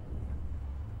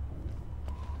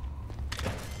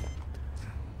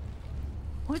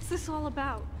 What's this all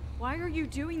about? Why are you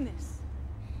doing this?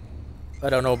 I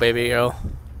don't know, baby girl.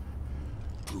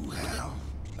 Hell.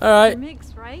 Alright.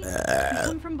 Mix, right? You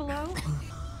come from below?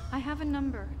 I have a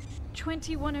number.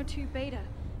 2102 Beta.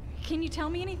 Can you tell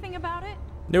me anything about it?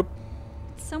 Nope.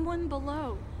 Someone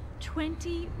below.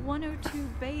 2102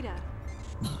 Beta.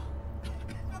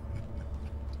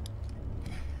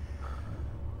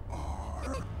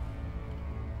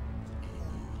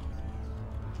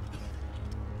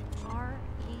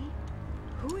 R.E.?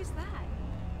 Who is that?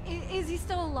 Is he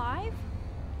still alive?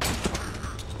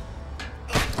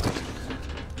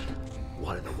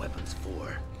 What are the weapons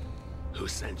for? Who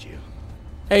sent you?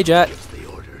 Hey, Jack. Gives the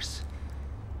orders.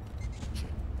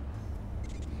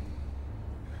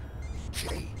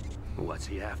 What's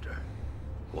he after?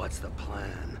 What's the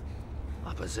plan?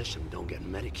 Opposition don't get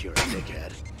Medicare,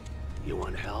 dickhead. You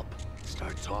want help?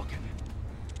 Start talking.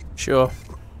 Sure.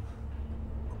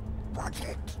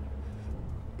 Project.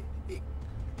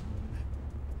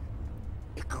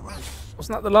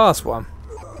 Wasn't that the last one?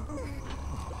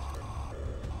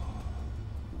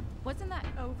 Wasn't that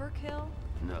overkill?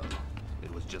 No,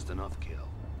 it was just enough kill.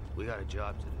 We got a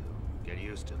job to do. Get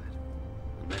used to it.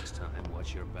 The next time,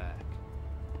 watch your back.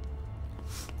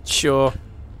 Sure.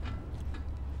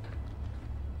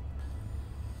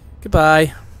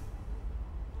 Goodbye.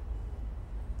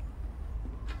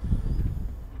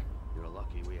 You're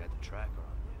lucky we had the tracker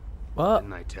on you. What?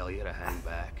 Didn't I tell you to hang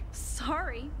back?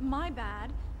 Sorry, my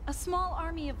bad. A small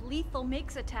army of lethal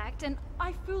MiGs attacked, and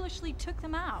I foolishly took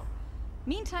them out.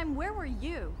 Meantime, where were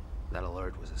you? That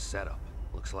alert was a setup.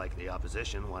 Looks like the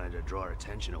opposition wanted to draw our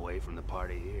attention away from the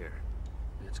party here.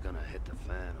 It's gonna hit the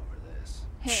fan over this.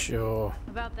 Hey, Sure.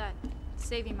 about that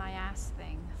saving my ass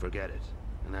thing. Forget it.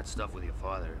 And that stuff with your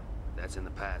father, that's in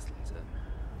the past, Lisa.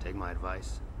 Take my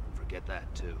advice, and forget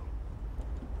that too.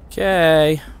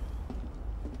 Okay.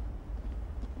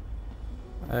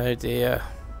 Oh dear.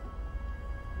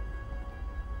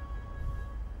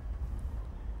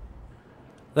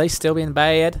 Are they still being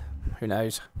bad? Who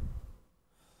knows?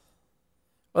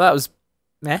 Well, that was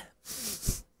meh.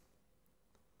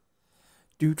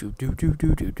 Do do do do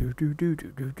do do do do do do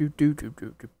do do do do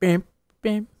do do bam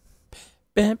bam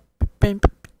bam bam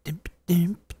bam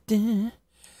bam. Do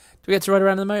we get to ride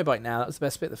around on the motorbike now? That was the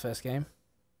best bit of the first game.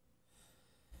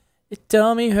 It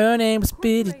told me her name was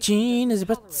Billie Jean. Is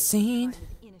about the scene.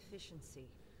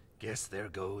 Guess there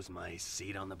goes my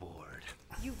seat on the board.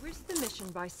 You risked the mission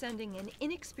by sending an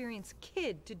inexperienced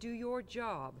kid to do your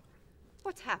job.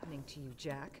 What's happening to you,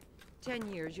 Jack?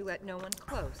 10 years you let no one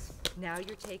close. Now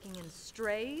you're taking in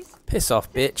strays? Piss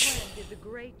off, bitch. When did the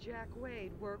great Jack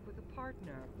Wade work with a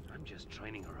partner? I'm just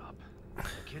training her up. The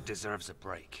kid deserves a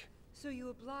break. So you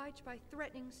oblige by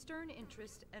threatening stern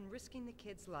interest and risking the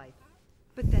kid's life.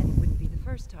 But then it wouldn't be the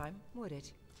first time, would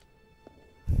it?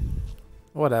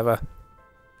 Whatever.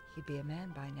 He'd be a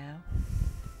man by now.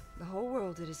 The whole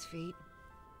world at his feet.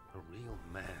 A real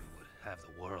man would have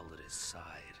the world at his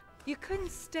side. You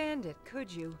couldn't stand it, could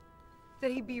you?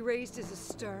 That he be raised as a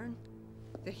stern?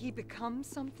 That he become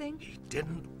something? He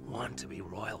didn't want to be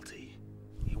royalty.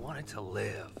 He wanted to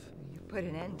live. You put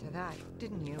an end to that,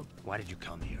 didn't you? Why did you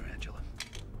come here, Angela?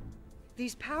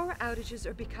 These power outages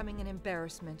are becoming an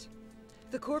embarrassment.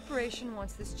 The corporation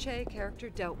wants this Che character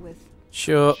dealt with.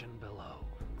 Sure. Below.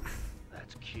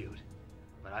 That's cute,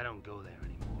 but I don't go there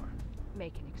anymore.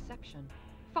 Make an exception.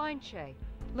 Find Che.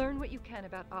 Learn what you can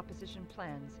about opposition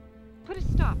plans. Put a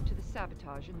stop to the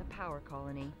sabotage in the power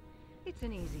colony. It's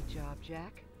an easy job,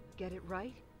 Jack. Get it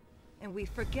right, and we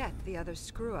forget the other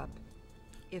screw-up.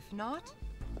 If not...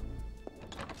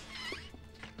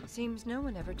 Seems no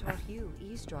one ever taught you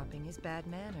eavesdropping is bad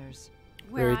manners.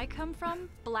 Where I come from,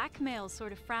 blackmail's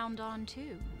sort of frowned on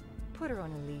too. Put her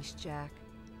on a leash, Jack.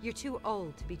 You're too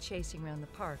old to be chasing around the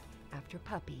park after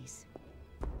puppies.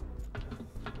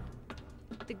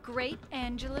 The great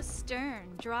Angela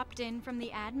Stern dropped in from the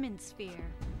admin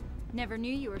sphere. Never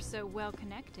knew you were so well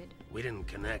connected. We didn't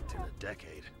connect in a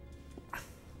decade.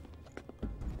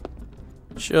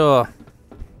 Sure.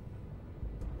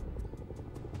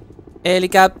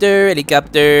 Helicopter,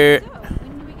 helicopter. So,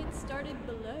 when do we get started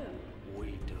below?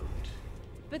 We don't.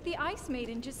 But the Ice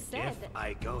Maiden just said If that...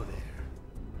 I go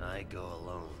there, I go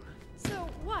alone. So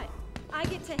what? I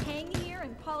get to hang here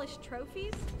and polish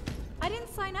trophies? I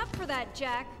didn't sign up for that,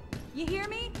 Jack. You hear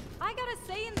me? I got a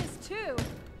say in this too.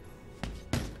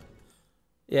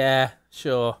 Yeah,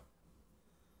 sure.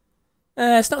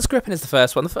 It's not as gripping as the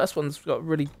first one. The first one's got a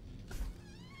really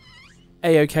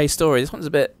A-OK story. This one's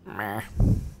a bit meh.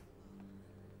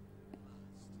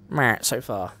 Meh so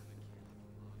far.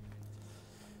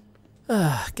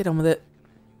 Get on with it.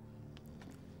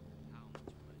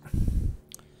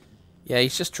 Yeah,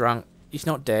 he's just drunk. He's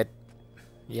not dead.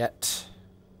 Yet.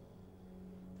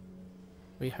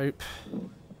 We hope.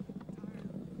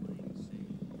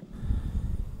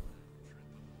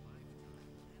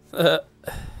 Da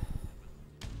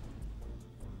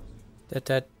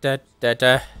da da da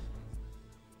da.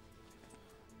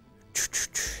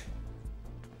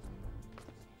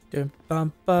 Dum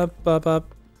bum bum bum bum.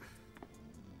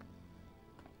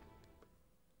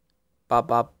 Bop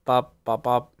bop bop bop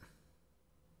bop.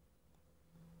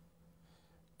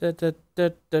 Da da da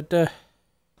da da.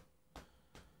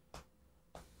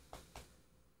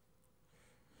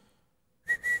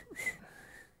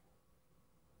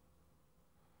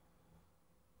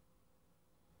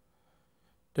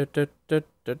 Da da da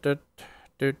da da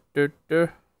da da da.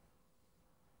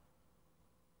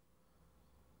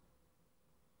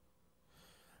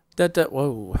 Da da.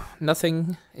 Whoa!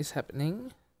 Nothing is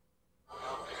happening.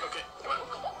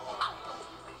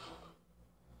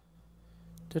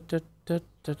 Da da da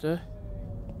da da.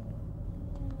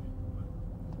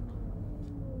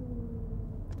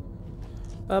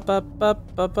 Ba ba ba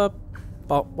ba ba.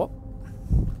 Bop what?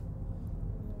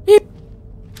 Beep.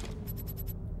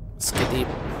 Skiddy.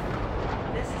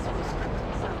 This is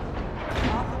restricted zone.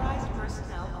 Authorized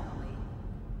personnel only.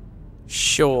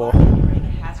 Sure. Entering a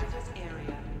hazardous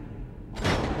area.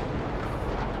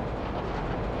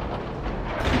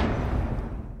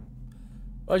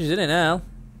 Oh, she's in it now.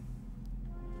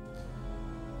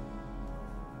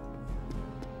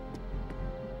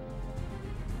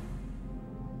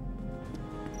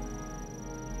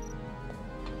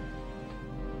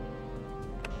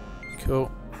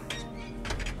 Cool.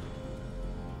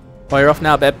 Well, you're off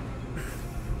now, babe.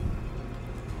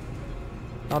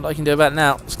 Not what I can do about it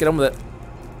now. Let's get on with it.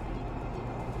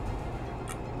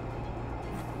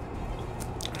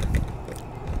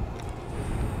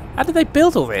 How did they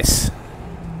build all this?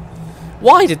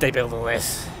 Why did they build all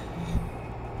this?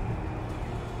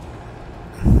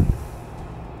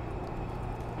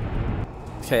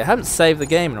 Okay, I haven't saved the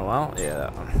game in a while. Yeah,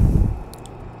 that one.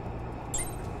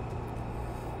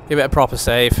 Give it a proper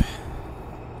save.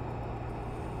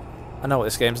 I know what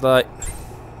this game's like.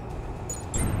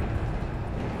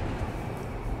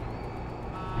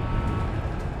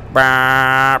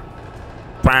 Bah,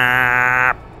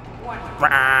 bah,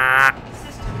 bah.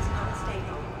 Systems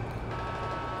unstable.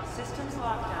 Systems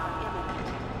lockdown imminent.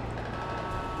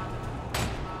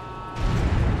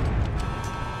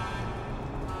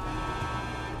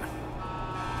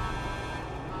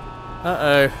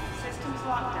 Uh-oh. Systems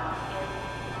lockdown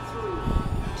in 3,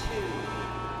 2,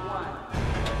 1.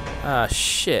 Ah,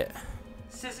 shit.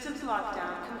 Systems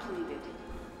lockdown completed.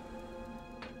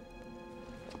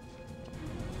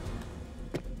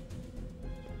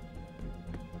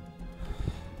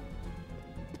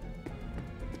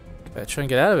 Better try and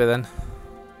get out of it then.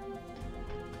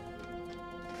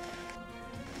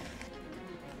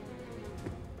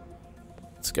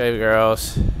 Let's go,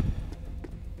 girls.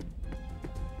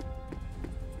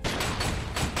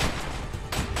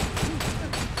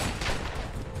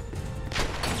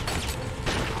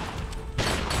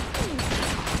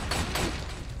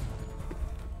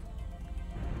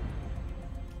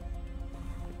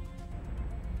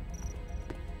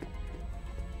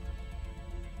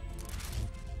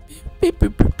 Beep,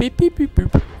 boop, boop, beep, beep, beep,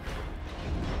 boop.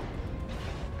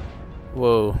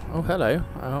 Whoa. Oh, hello.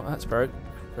 Oh, that's broke.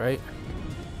 Great.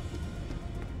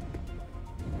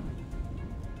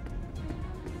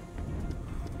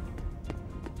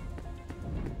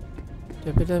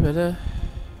 Da-ba-da-ba-da.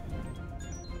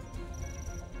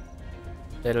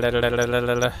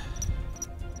 Da-da-da-da-da-da-da-da.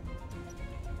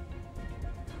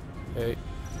 Okay.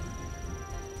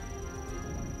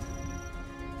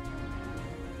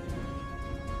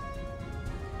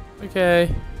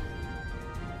 Okay.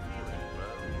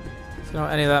 Don't know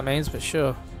what any of that means, but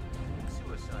sure.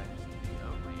 Suicide isn't the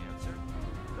only answer.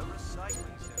 The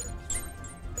recycling center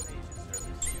is free. An Asia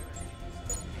service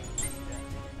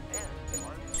guarantees and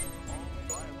harvest all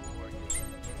viable organisms.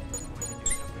 When you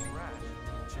do something rash,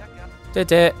 check out.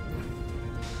 Did it.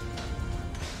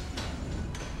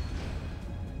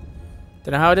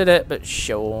 Don't know how I did it, but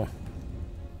sure.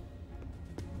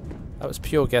 That was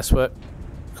pure guesswork.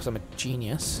 Because I'm a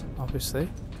genius, obviously.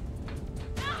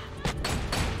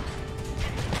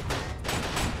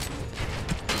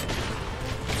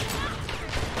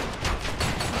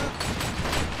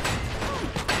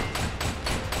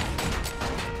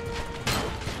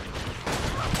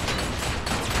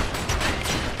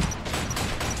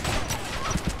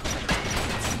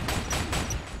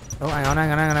 Oh, hang on.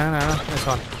 This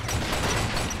one.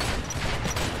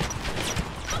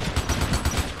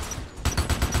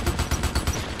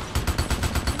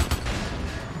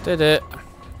 Did it.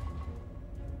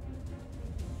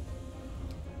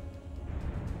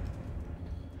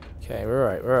 Okay,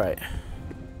 we're right.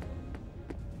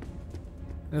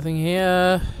 Nothing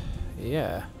here?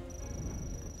 Yeah.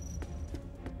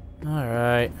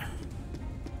 Alright.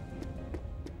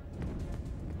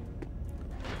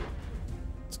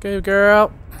 Let's go,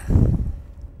 girl.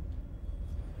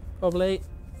 Probably.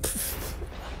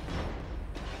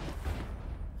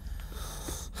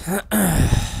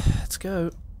 Let's go.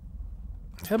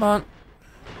 Come on.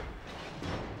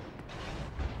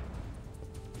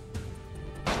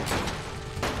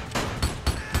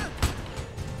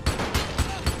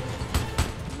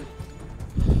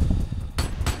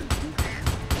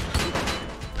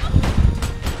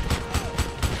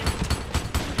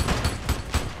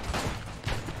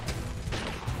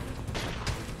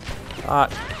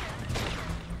 Fuck.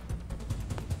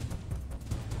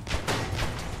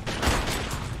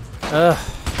 Ugh.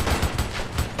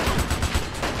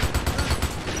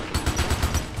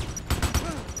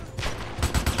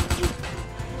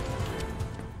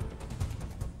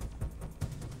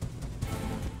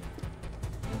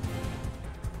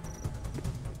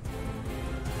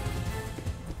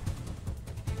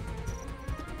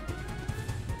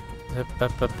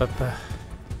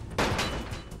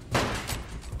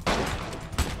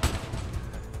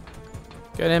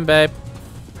 Get in, babe.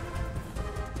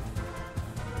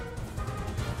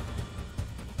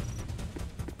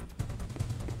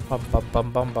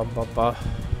 Bum.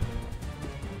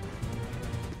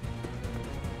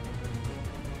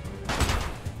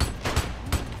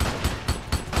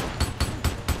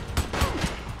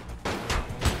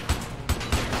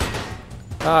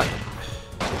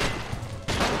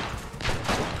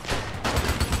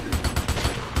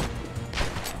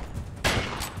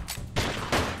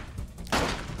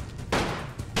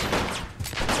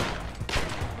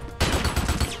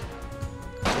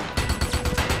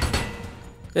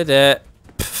 Did it.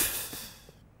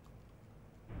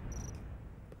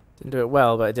 Didn't do it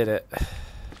well, but I did it.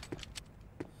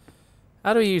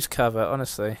 How do we use cover,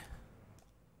 honestly?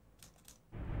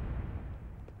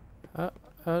 I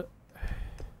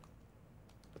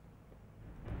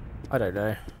don't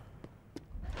know.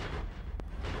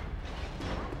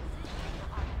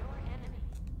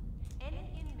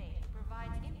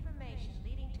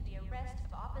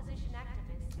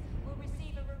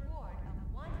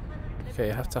 Okay,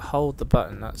 you have to hold the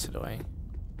button, that's annoying.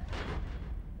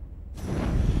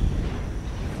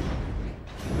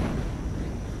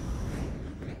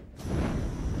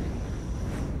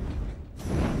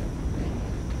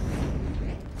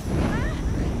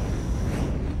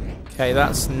 Okay,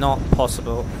 that's not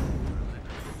possible.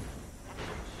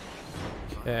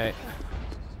 Okay.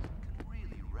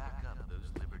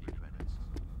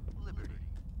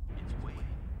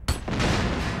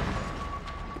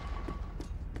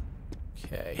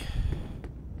 Okay.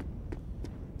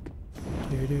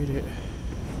 Do.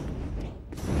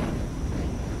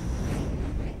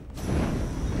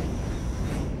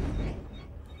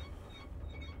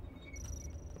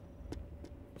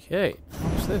 Okay,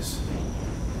 what's this?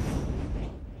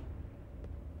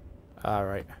 All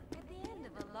right. At the end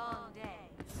of a long day,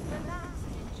 relax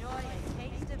and enjoy a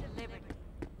taste of liberty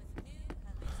with new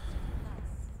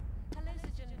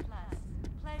Hallucinogen Plus.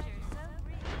 Pleasure so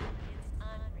real, it's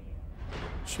unreal.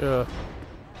 Sure.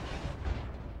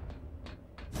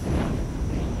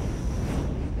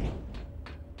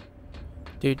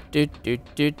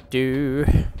 Do.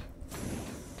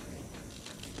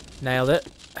 Nailed it.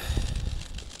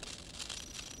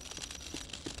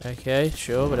 Okay,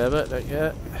 sure, whatever, don't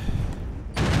care.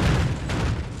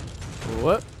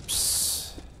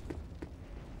 Whoops.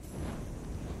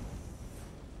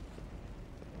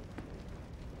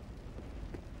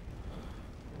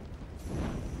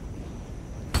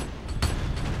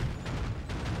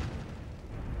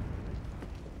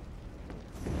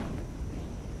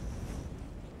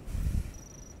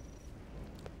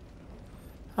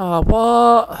 Oh,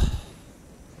 what?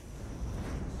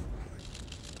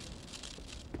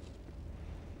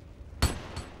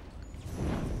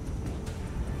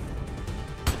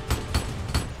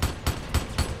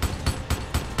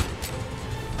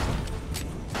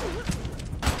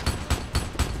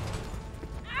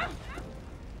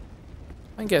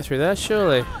 I can get through there,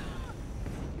 surely.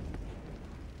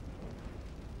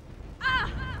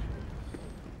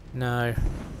 No.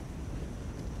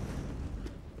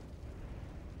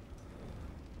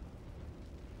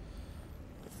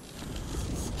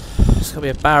 It's gotta be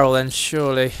a barrel then,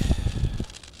 surely.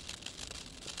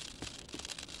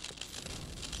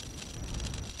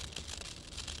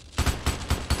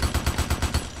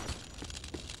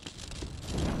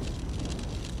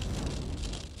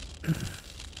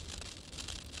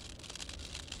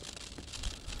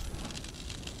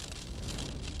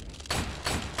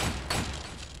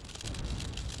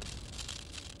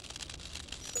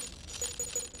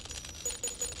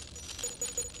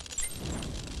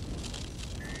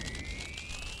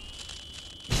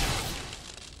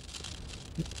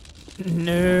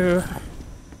 No.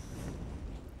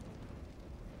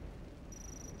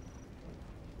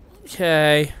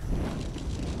 Okay.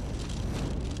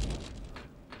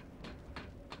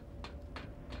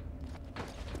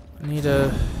 I need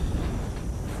a...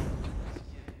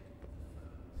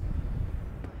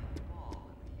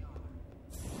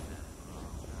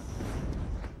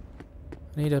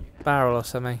 I need a barrel or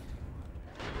something.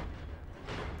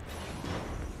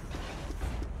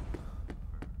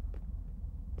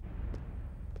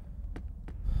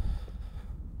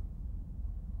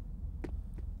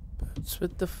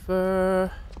 With the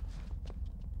fur,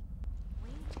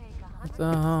 with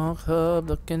the whole club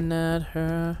looking at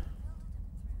her.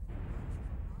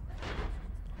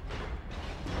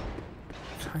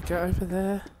 Can I get over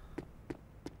there?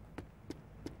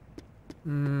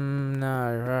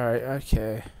 No, right,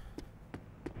 okay.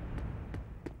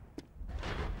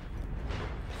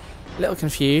 A little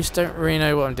confused, don't really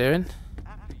know what I'm doing.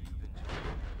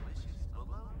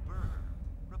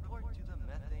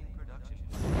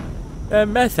 A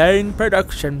methane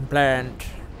production plant.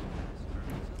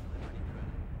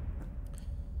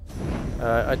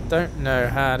 I don't know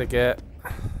how to get...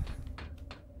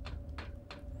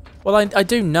 Well, I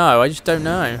do know, I just don't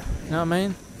know. You know what I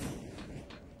mean?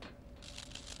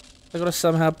 I've got to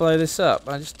somehow blow this up.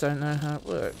 I just don't know how it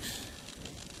works.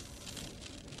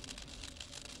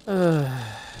 Oh.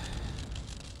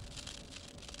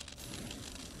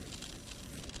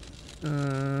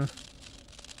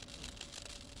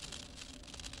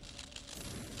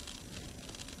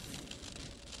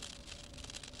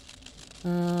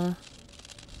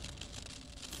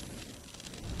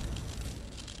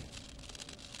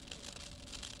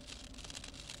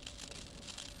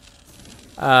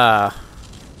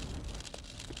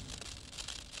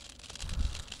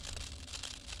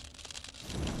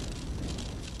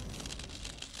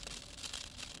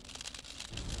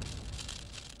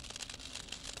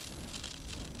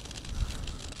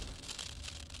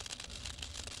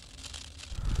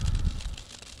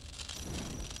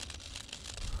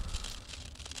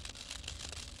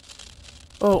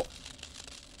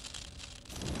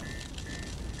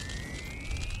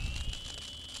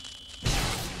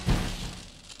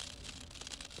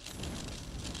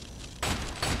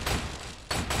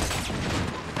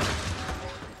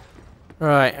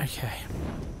 Right, okay.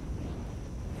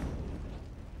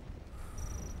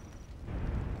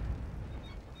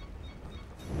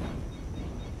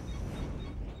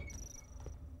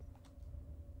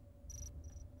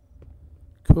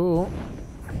 Cool.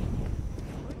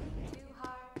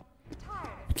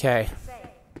 Okay.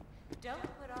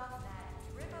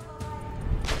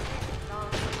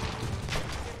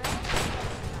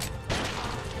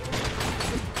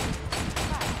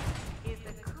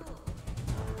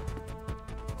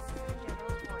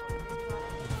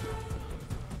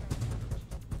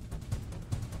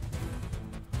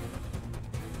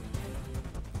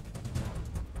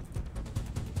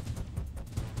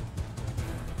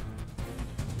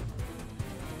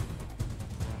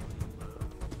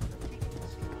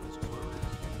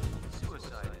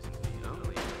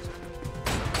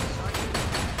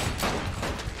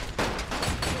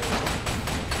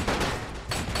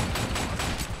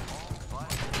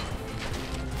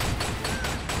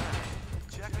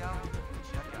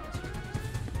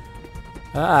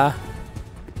 Ah.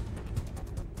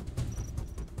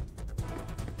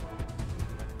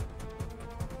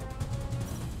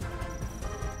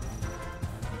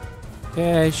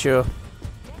 Yeah, sure.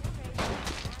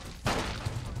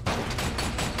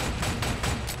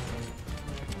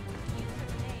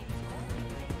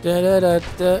 Da da da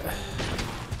da.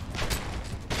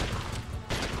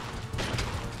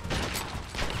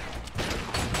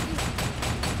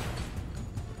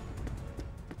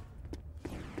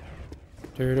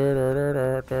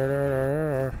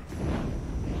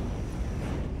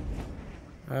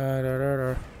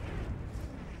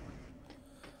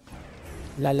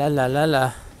 La la la la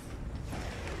la.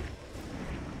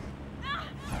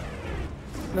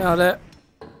 Nailed it.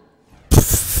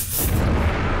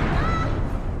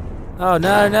 Oh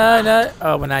no no no!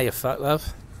 Oh well, now you're fucked,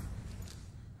 love.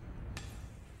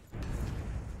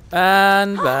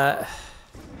 And that.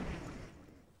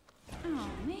 Oh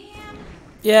man.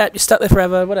 Yeah, you're stuck there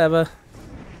forever. Whatever.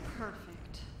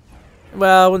 Perfect.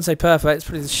 Well, I wouldn't say perfect. It's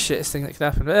probably the shittest thing that could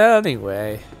happen. But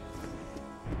anyway.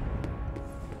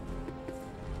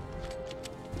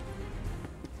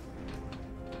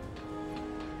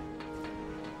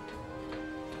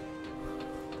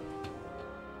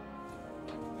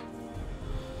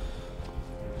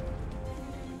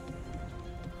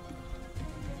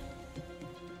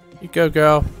 You go,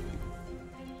 girl.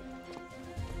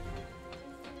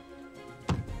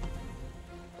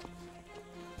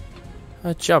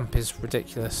 Her jump is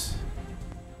ridiculous.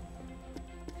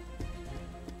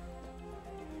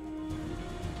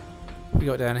 We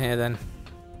got down here then.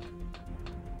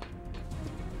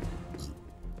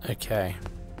 Okay.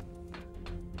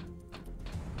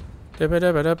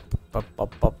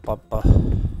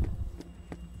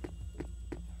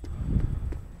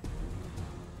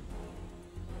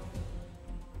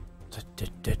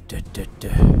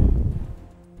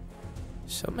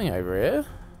 Something over here.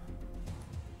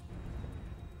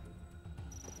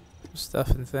 Stuff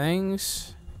and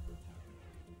things.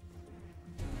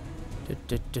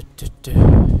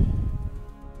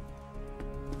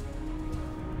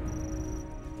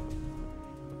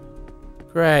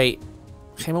 Great.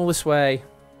 Came all this way.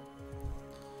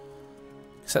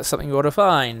 Is that something you ought to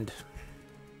find?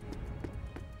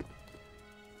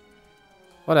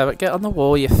 Whatever, get on the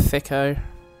wall, you thicko.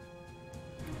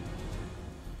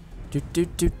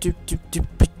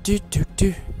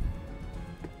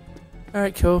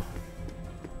 Alright, cool.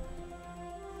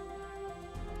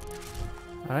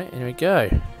 Alright, here we go.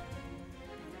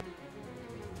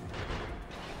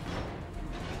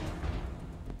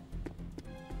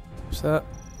 What's that?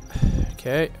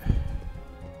 Okay.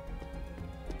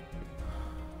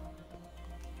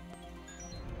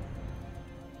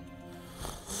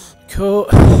 Cool.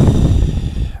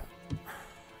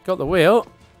 Got the wheel.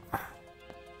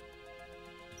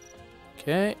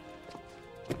 Okay.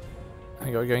 I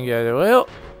gotta go and get the wheel.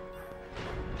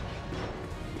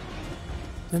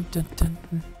 Dun, dun,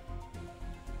 dun.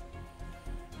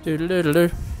 Doodle doodle doo.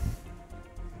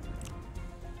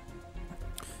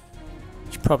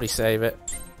 Should probably save it.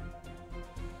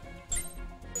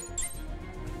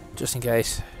 Just in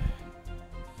case.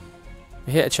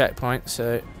 We hit a checkpoint,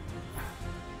 so.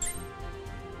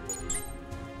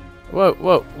 Whoa,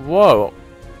 whoa, whoa.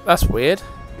 That's weird.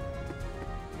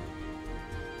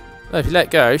 No, if you let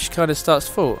go, she kind of starts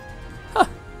to fall. Huh.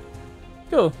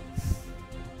 Cool.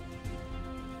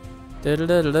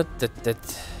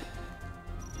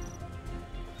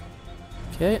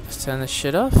 Okay, let's turn this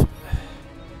shit off.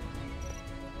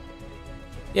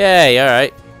 Yay,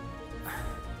 alright.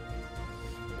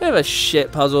 Bit of a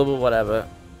shit puzzle, but whatever.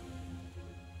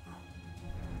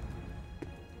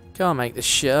 Can't make this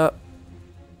shit up.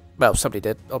 Well, somebody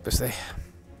did, obviously.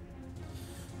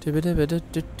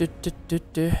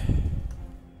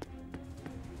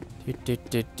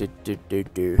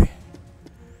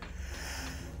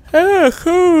 Oh,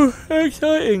 cool!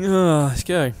 Exciting! Oh, let's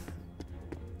go.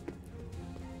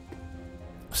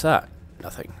 What's that?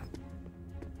 Nothing.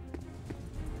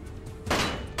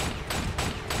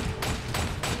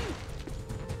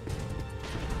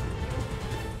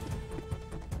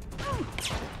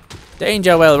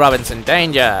 Danger, Will Robinson,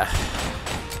 danger!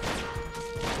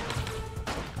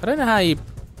 I don't know how you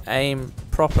aim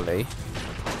properly.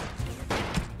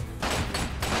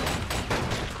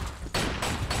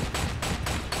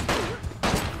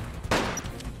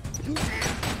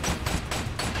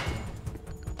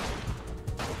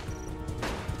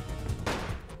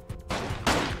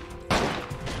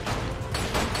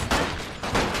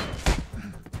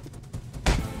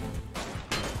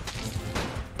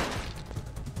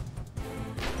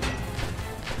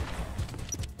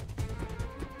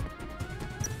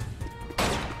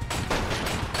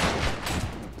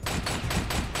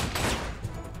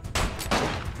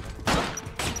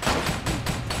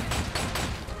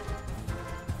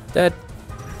 Dead.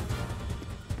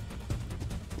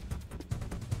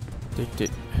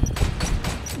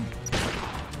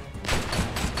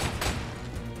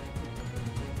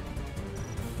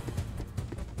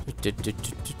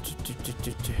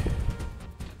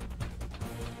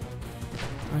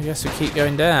 I guess we keep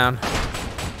going down.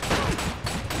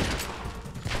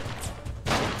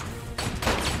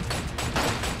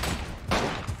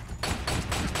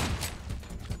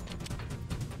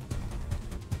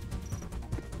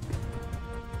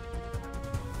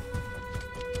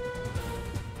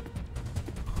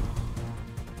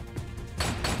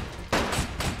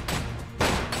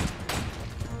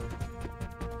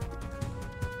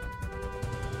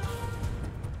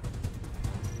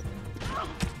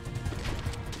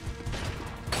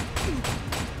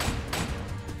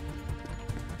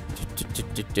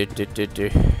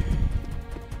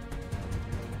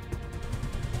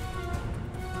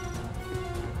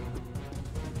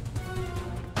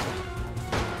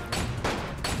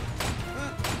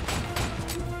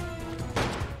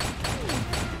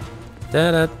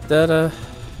 Da da da da.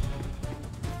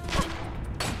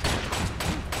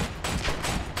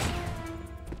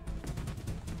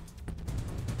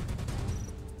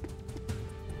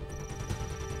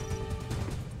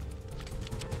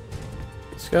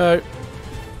 Let's go.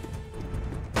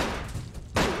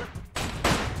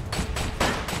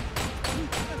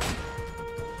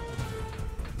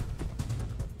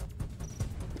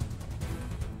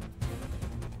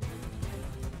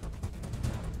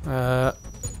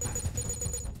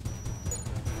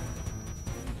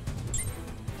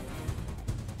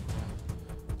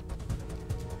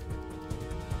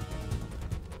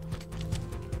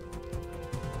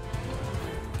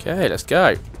 Okay, let's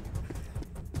go.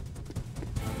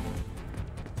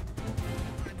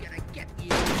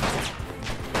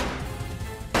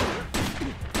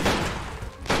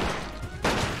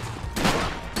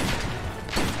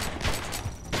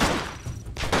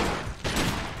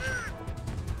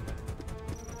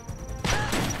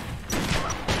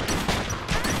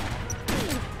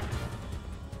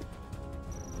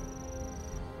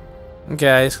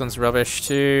 Okay, this one's rubbish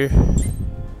too.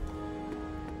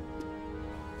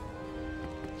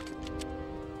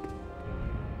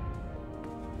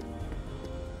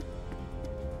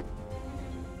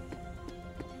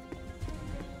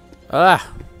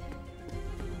 Ah!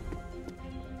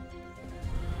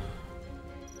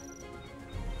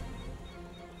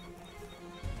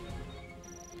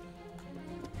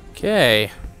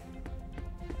 Okay.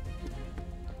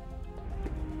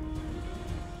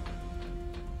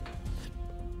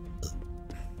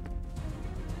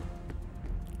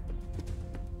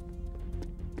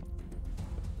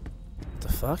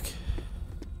 fuck?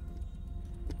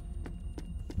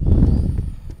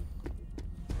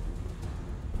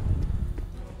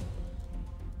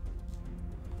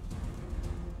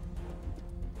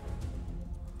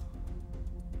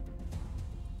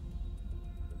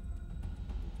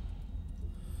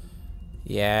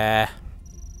 Yeah.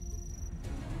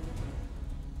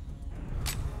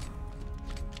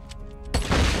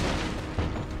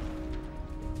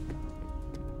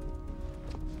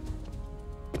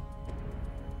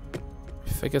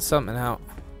 Figured something out.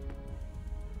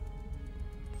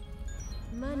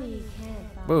 Money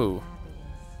can't buy Whoa.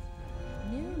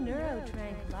 happiness. New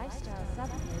neurotrank lifestyle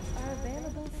supplements are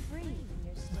available free in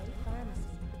your state pharmacy.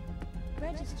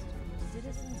 Register for your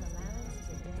citizens allowance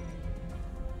today.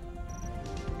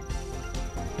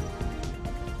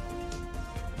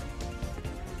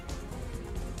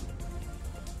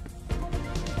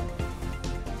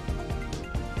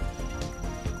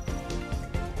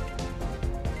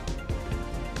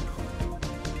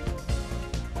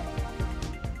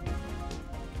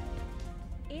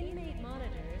 Inmate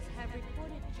monitors have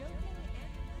reported joking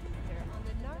and laughter on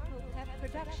the narco-pep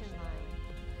production line.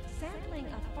 Sampling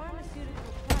of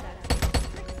pharmaceutical products is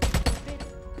strictly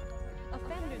forbidden.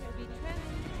 Offenders will be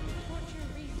transferred to torture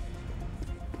research.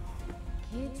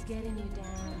 Kids getting you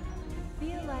down.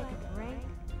 Feel like a break?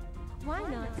 Why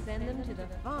not send them to the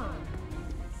farm?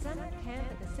 Summer camp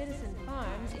at the Citizen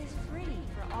Farms is free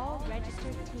for all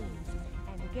registered teens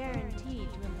and guaranteed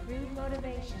to improve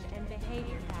motivation and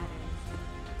behavior patterns.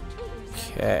 Treat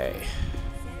yourself. Okay.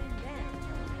 Send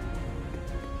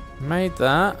them. Made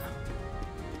that.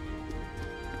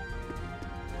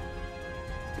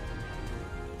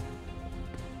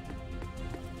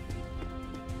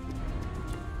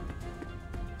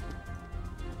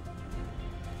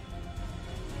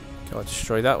 Gotta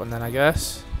destroy that one then, I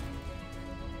guess.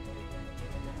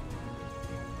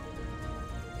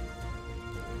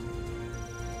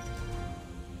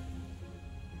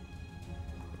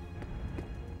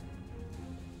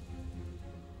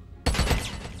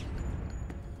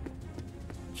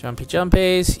 Jumpy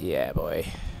jumpies, yeah boy.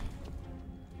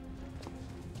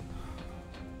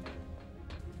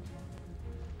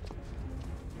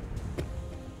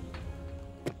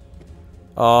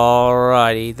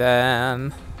 Alrighty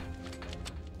then.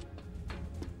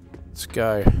 Let's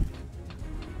go.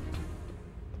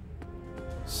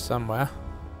 Somewhere.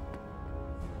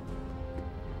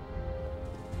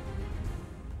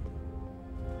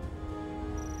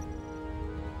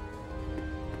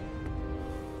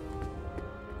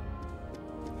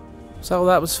 Is that all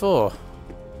that was for?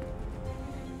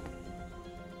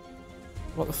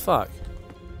 What the fuck?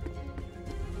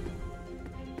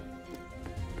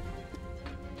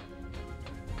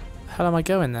 How am I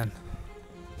going then?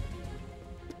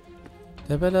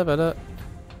 Da-ba-da-ba-da.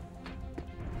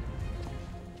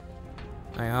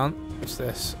 Hang on, what's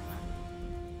this?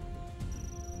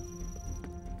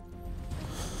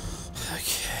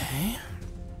 Okay.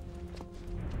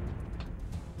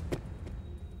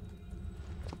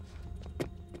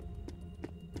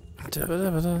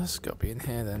 Da-ba-da-ba-da. It's got to be in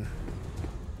here then.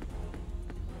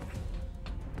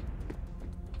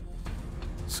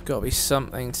 It's got to be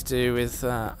something to do with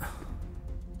that.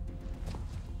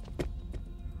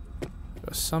 Got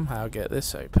to somehow get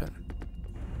this open.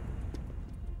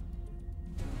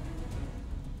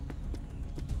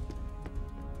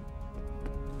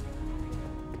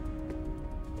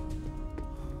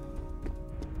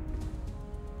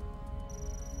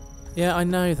 Yeah, I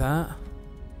know that.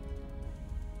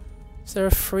 Is there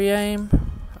a free aim?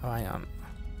 Oh, hang on.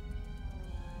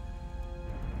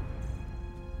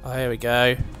 Oh, here we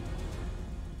go.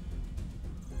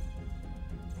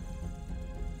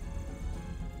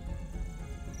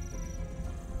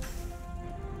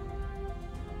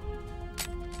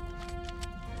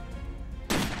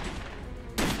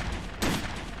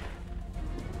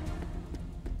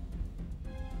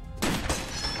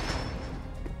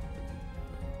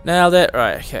 Nailed it.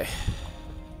 Right, okay.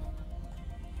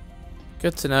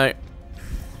 Good to know.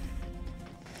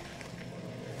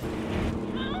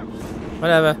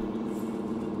 Whatever.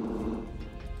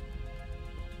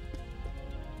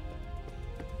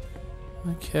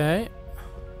 Okay.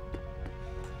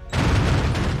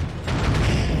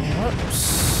 Whoops.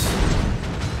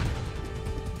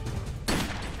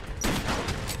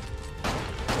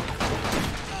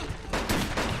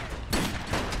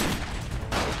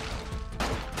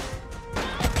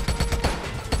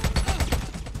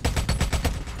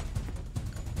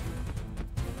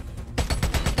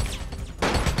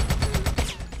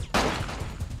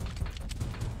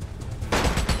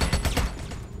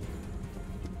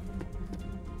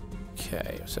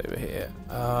 Okay, what's over here?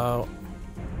 Oh.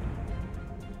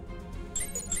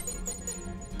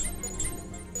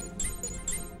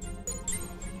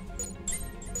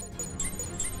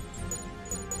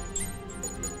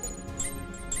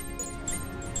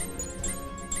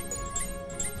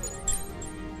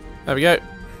 There we go.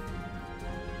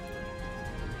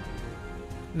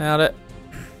 Nailed it.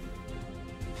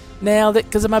 Nailed it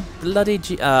because of my bloody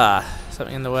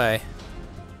something in the way.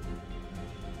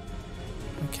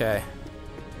 Okay.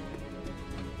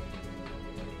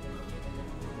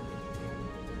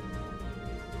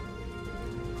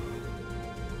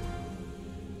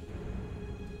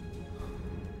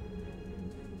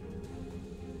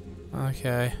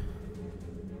 Okay.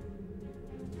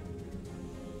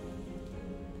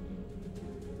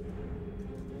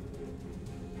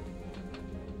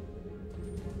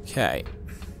 Okay.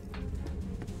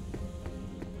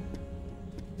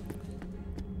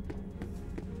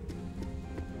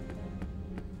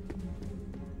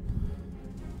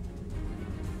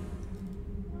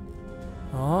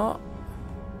 Oh.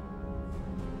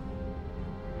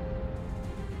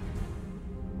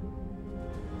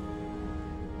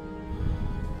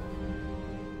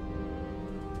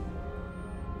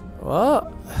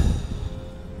 What?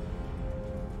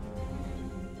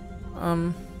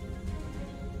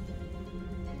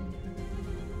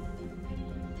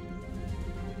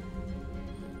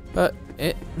 But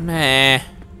it meh.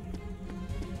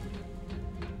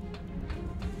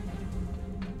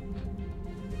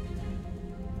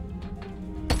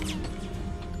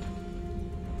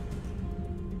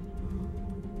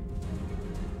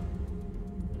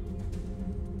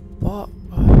 What?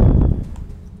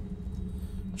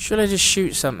 Should I just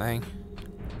shoot something?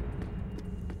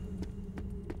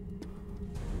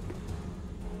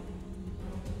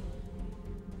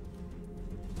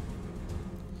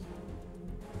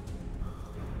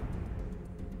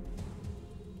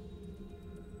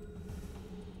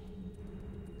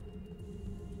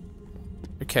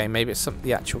 Okay, maybe it's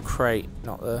the actual crate,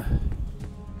 not the...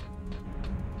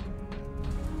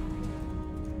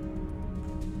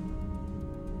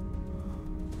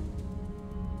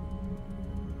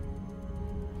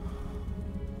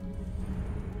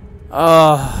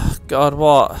 Oh, God,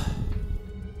 what?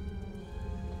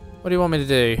 What do you want me to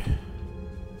do?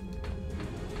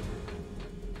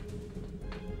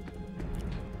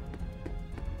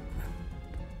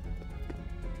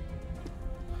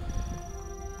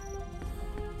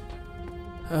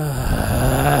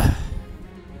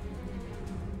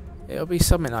 It'll be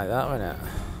something like that, won't it?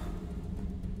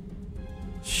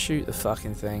 Shoot the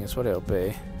fucking thing, is what it'll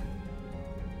be.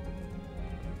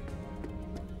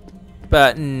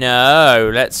 But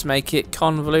no, let's make it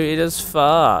convoluted as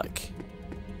fuck.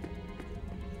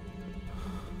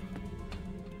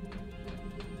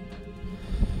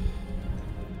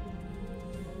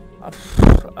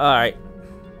 Alright.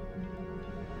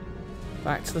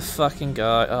 Back to the fucking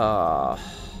guy. Ah.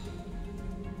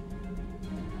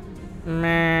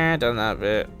 Meh, done that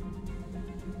bit.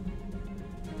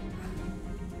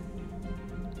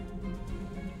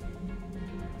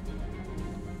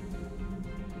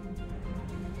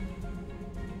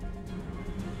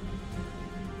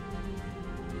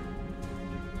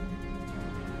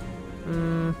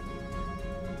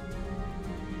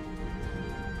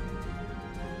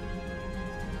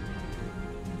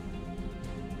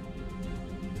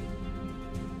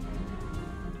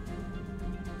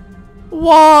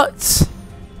 What?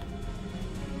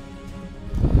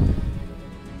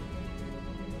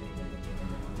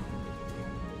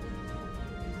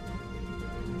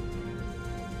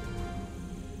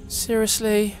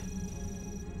 Seriously?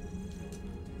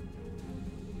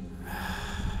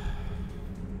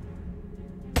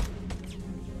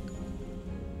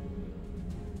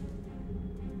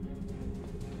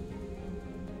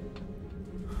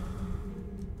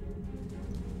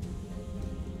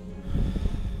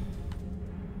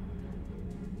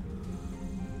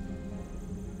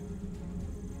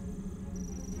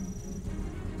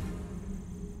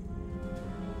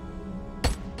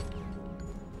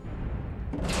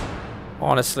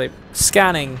 Honestly,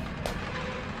 scanning.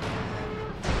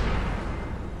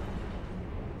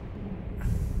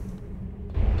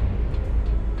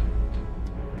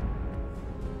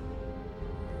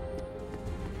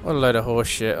 What a load of horse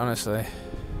shit, honestly.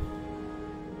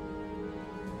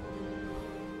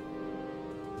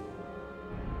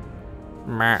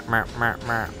 Meh, meh, meh,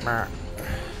 meh, meh.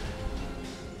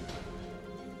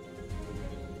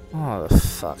 What the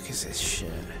fuck is this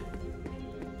shit?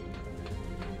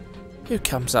 Who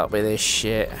comes up with this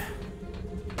shit?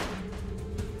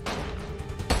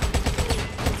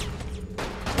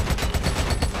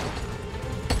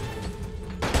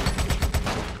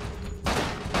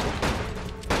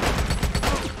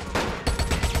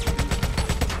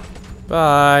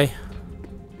 Bye.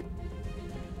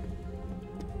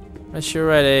 Unless you're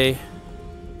ready.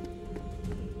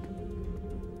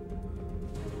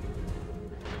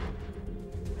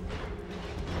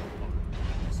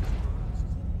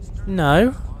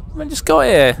 No. I just got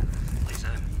here. Lisa,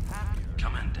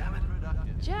 come in, damn it.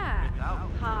 Jack,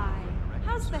 hi.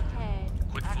 How's the head?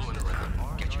 Quit fooling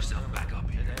around. Get yourself back up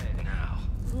here. Now.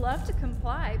 Love to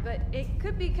comply, but it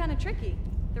could be kind of tricky.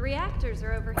 The reactors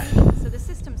are overheating, so the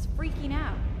system's freaking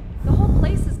out. The whole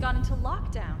place has gone into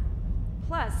lockdown.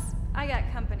 Plus, I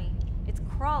got company. It's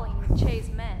crawling with Che's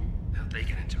men. How'd they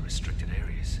get into restricted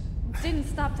areas? Didn't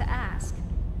stop to ask.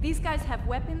 These guys have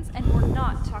weapons, and we're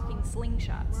not talking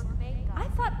slingshots. I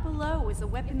thought below was a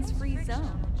weapons-free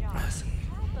zone. Listen,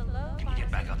 can you get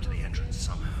back up to the entrance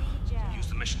somehow? Use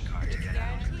the mission card to get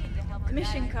out.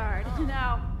 Mission card.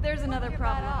 Now, there's another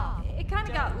problem. It kind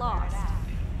of got lost.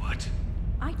 What?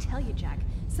 I tell you, Jack,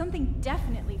 something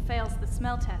definitely fails the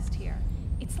smell test here.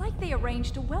 It's like they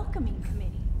arranged a welcoming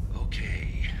committee.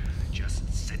 Okay,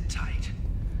 just sit tight.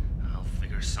 I'll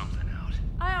figure something out.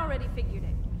 I already figured it.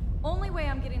 Only way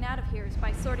I'm getting out of here is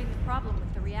by sorting the problem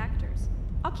with the reactors.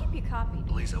 I'll keep you copied.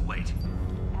 Lisa, wait.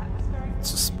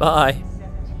 It's a spy.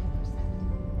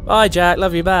 Bye, Jack.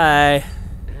 Love you. Bye.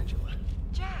 Angela.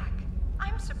 Jack,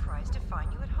 I'm surprised to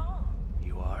find you at home.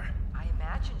 You are? I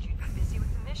imagined you'd be busy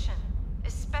with the mission,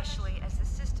 especially as the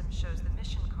system shows the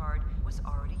mission card was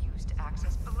already used to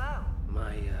access below.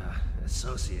 My,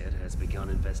 associate has begun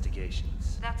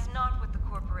investigations. That's not what the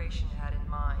corporation had in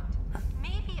mind.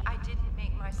 Maybe I didn't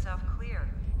make myself clear.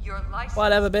 Your license.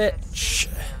 Whatever, bitch.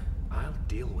 I'll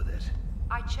deal with it.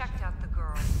 I checked out the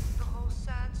girl. The whole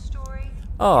sad story.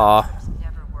 Aw.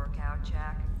 Never work out,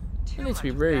 Jack. You need to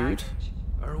be rude.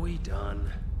 Are we done?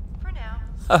 For now.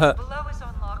 Below is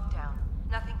on lockdown.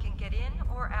 Nothing can get in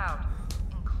or out,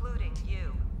 including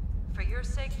you. For your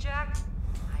sake, Jack,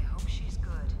 I hope she's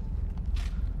good.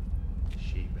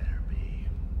 She better be.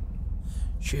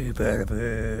 She better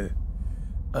be.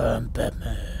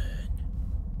 Batman.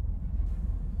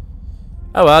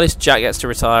 Oh well, at least Jack gets to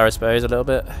retire, I suppose, a little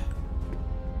bit.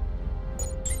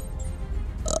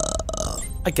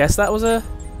 I guess that was a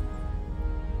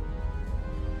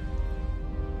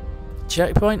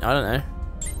checkpoint? I don't know.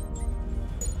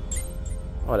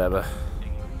 Whatever.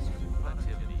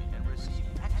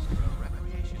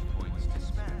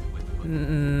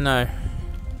 No.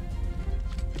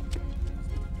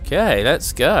 Okay,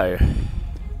 let's go.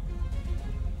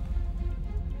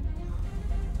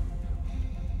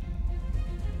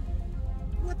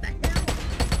 What the hell?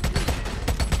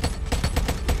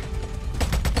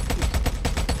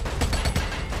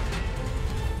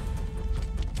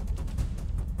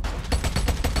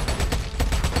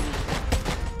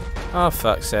 Oh,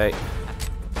 fuck's sake.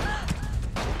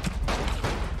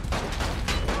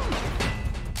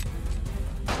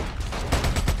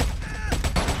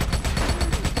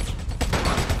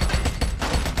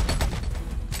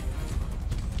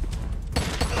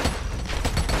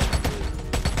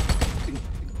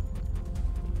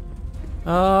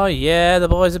 Oh yeah, the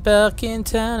boys are back in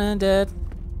town and dead.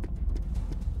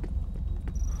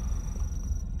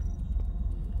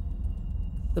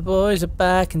 The boys are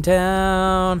back in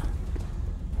town.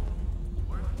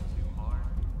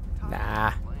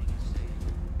 Nah.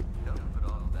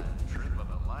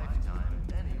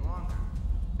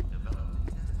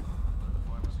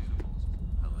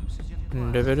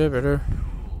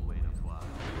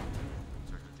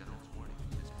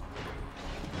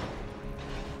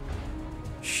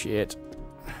 Shit.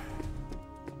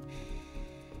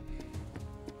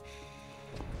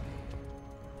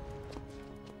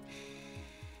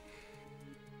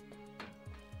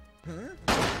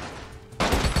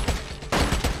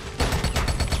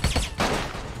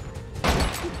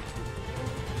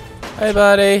 Hey,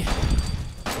 buddy.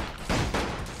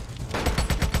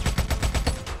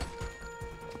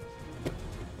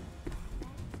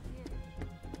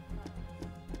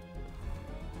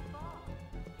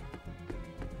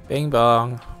 Bing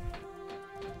bong.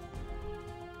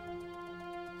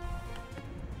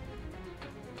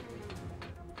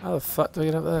 How the fuck do I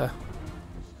get up there?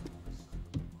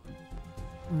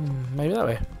 Maybe that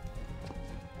way.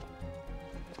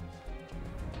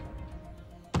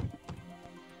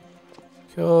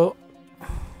 Cool.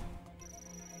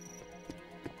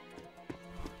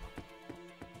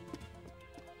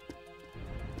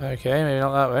 Okay, maybe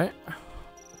not that way.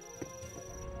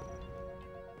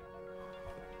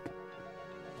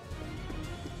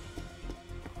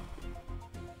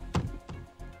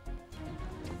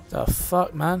 The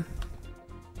fuck, man?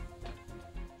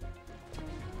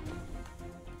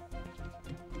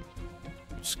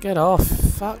 Just get off,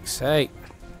 fuck's sake.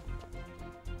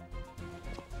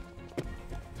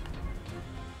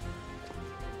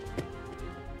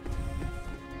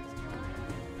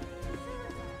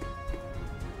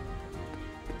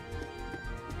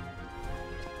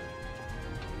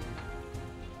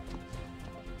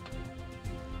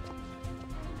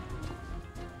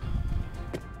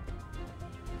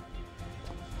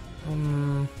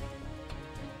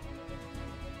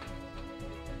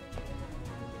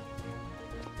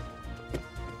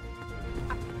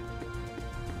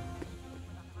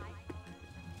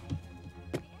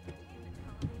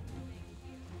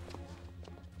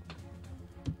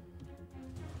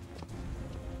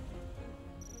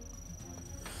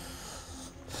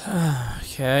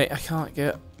 Okay, I can't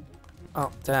get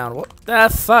up, down. What the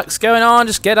fuck's going on?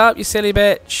 Just get up, you silly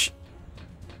bitch.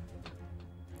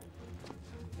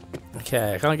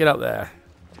 Okay, I can't get up there.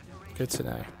 Good to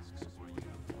know.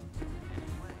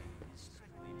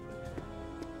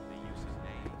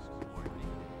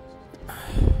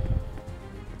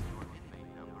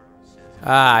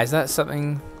 Ah, is that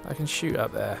something I can shoot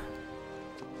up there?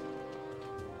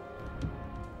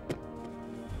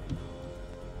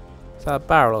 Is that a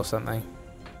barrel or something?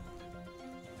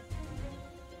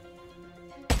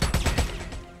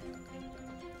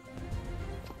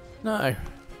 No.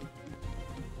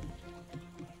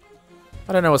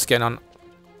 I don't know what's going on.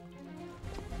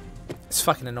 It's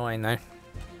fucking annoying though.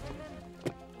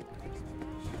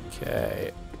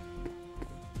 Okay.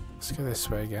 Let's go this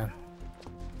way again.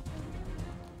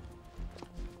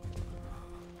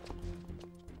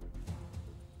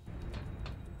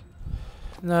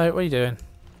 No, what are you doing?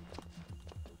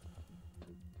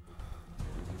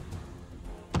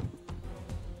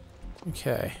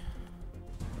 Okay.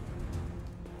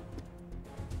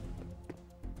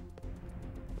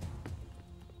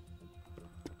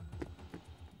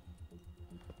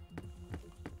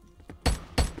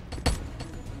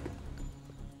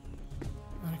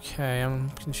 Okay, I'm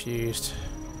confused.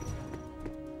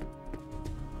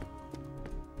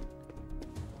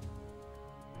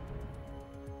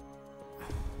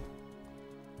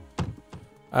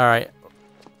 All right.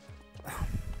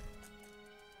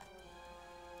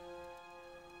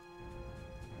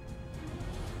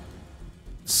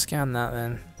 Scan that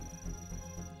then.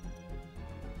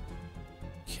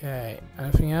 Okay,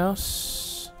 anything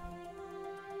else?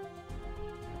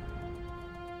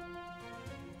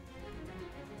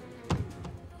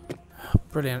 Oh,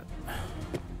 brilliant.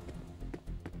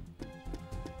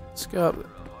 Let's go up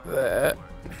there.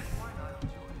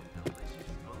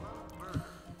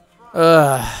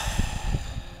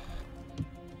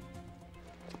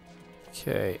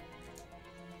 Okay.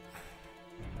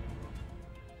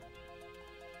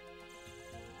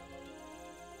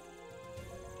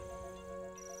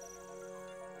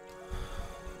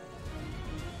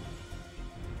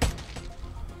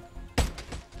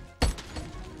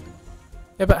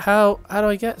 Yeah, but how do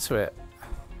I get to it?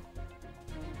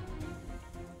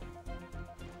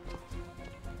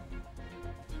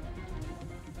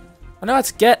 I know how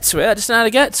to get to it, I just know how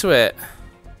to get to it.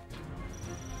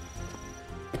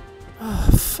 Oh,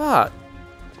 fuck.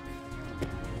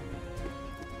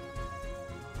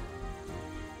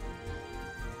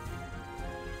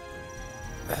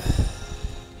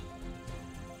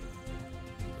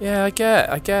 Yeah, I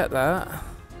get that.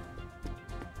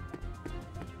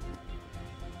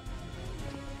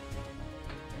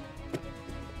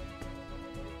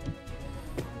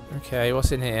 Okay,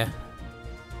 what's in here?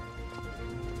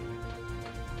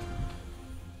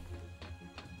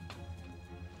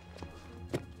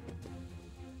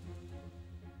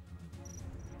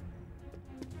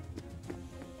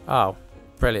 Oh,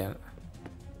 brilliant.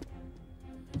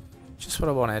 Just what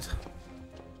I wanted.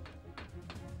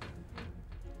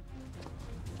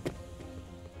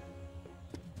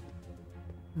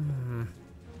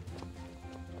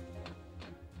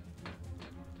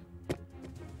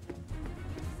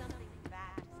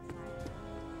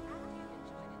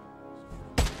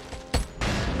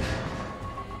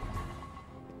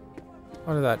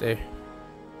 What did that do?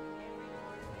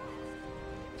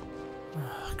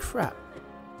 Oh, crap.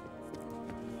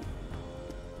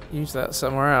 Use that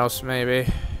somewhere else, maybe.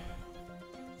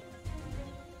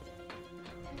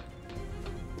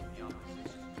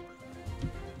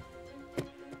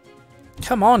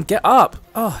 Come on, get up!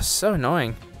 Oh, so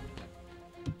annoying.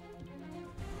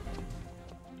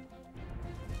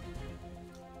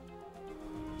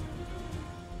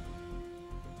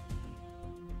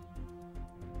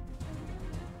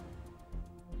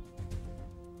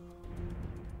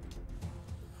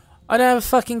 I don't have a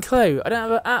fucking clue. I don't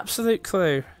have an absolute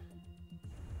clue.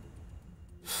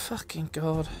 Fucking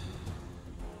God.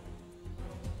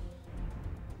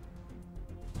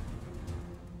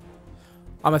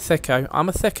 I'm a thicko. I'm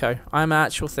a thicko. I'm an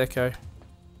actual thicko.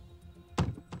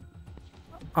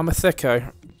 I'm a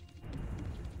thicko.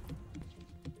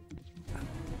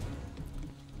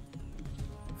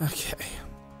 Okay.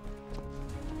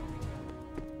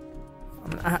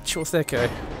 I'm an actual thicko.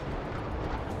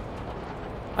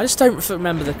 I just don't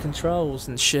remember the controls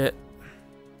and shit.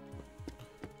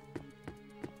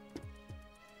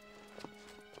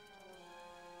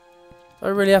 Do I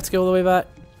really have to go all the way back?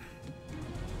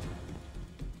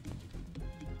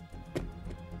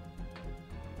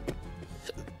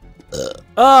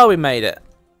 Oh, we made it.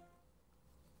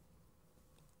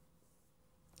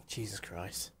 Jesus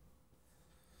Christ.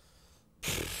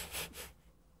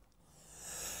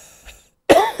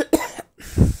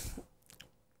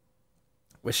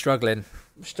 We're struggling.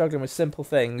 We're struggling with simple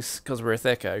things because we're a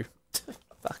thicko.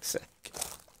 Fuck's sake.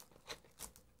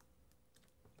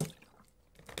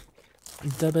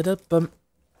 Da-ba-da-bum.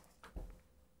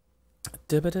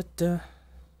 Da-ba-da-da.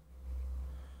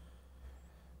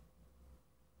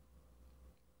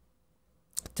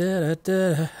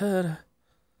 Da-da-da-da-da.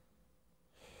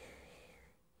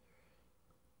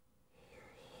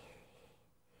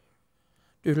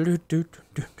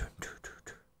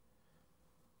 Do-do-do-do-do-do-do-do.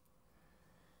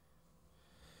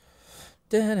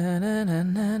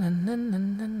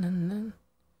 Da-na-na-na-na-na-na-na-na.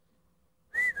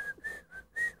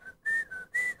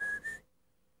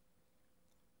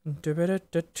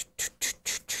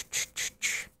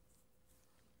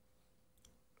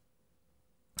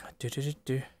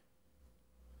 Do-do-do-do.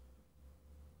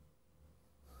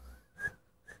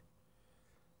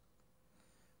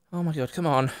 Oh my god, come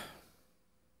on.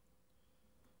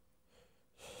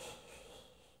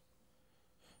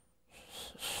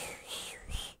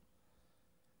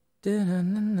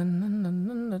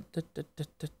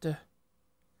 Da-na-na-na-na-na-na-da-da-da-da-da.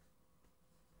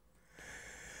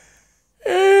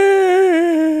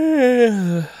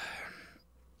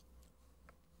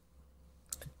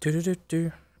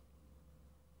 Do-do-do-do.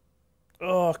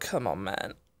 Oh, come on,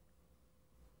 man.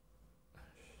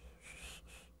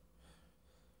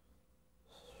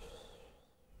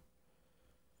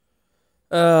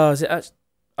 Oh, is it actually?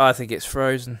 I think it's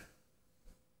frozen.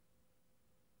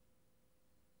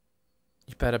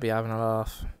 You better be having a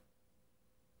laugh.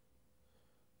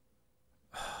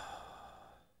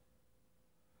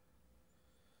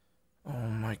 Oh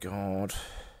my god.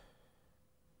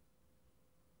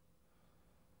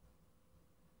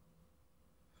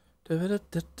 I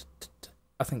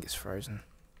think it's frozen.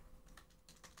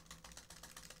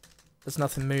 There's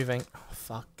nothing moving. Oh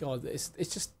fuck god, it's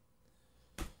just...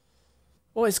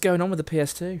 What is going on with the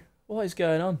PS2? What is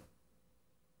going on?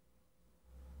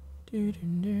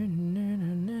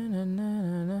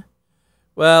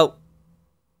 Well,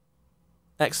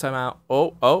 next time out.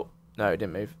 Oh, no, it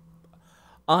didn't move.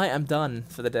 I am done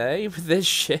for the day with this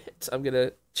shit. I'm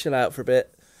gonna chill out for a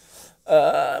bit.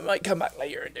 I might come back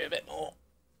later and do a bit more,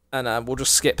 and we'll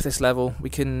just skip this level. We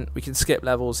can skip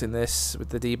levels in this with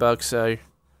the debug. So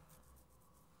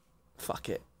fuck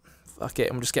it,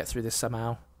 and we'll just get through this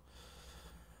somehow.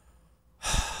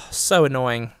 So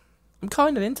annoying. I'm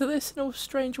kind of into this in a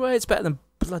strange way. It's better than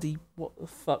bloody... What the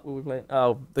fuck were we playing?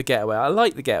 Oh, The Getaway. I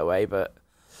like The Getaway, but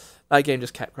that game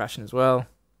just kept crashing as well.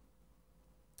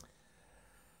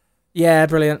 Yeah,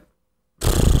 brilliant.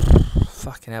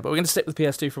 Fucking hell. But we're going to stick with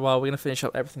PS2 for a while. We're going to finish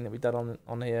up everything that we've done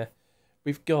on here.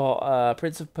 We've got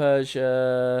Prince of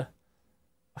Persia.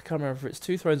 I can't remember if it's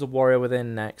Two Thrones or Warrior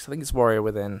Within next. I think it's Warrior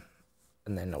Within.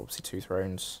 And then obviously Two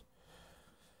Thrones.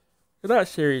 That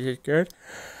series is good.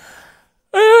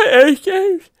 I like those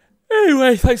games.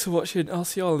 Anyway, thanks for watching. I'll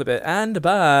see you all in a bit. And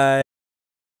bye.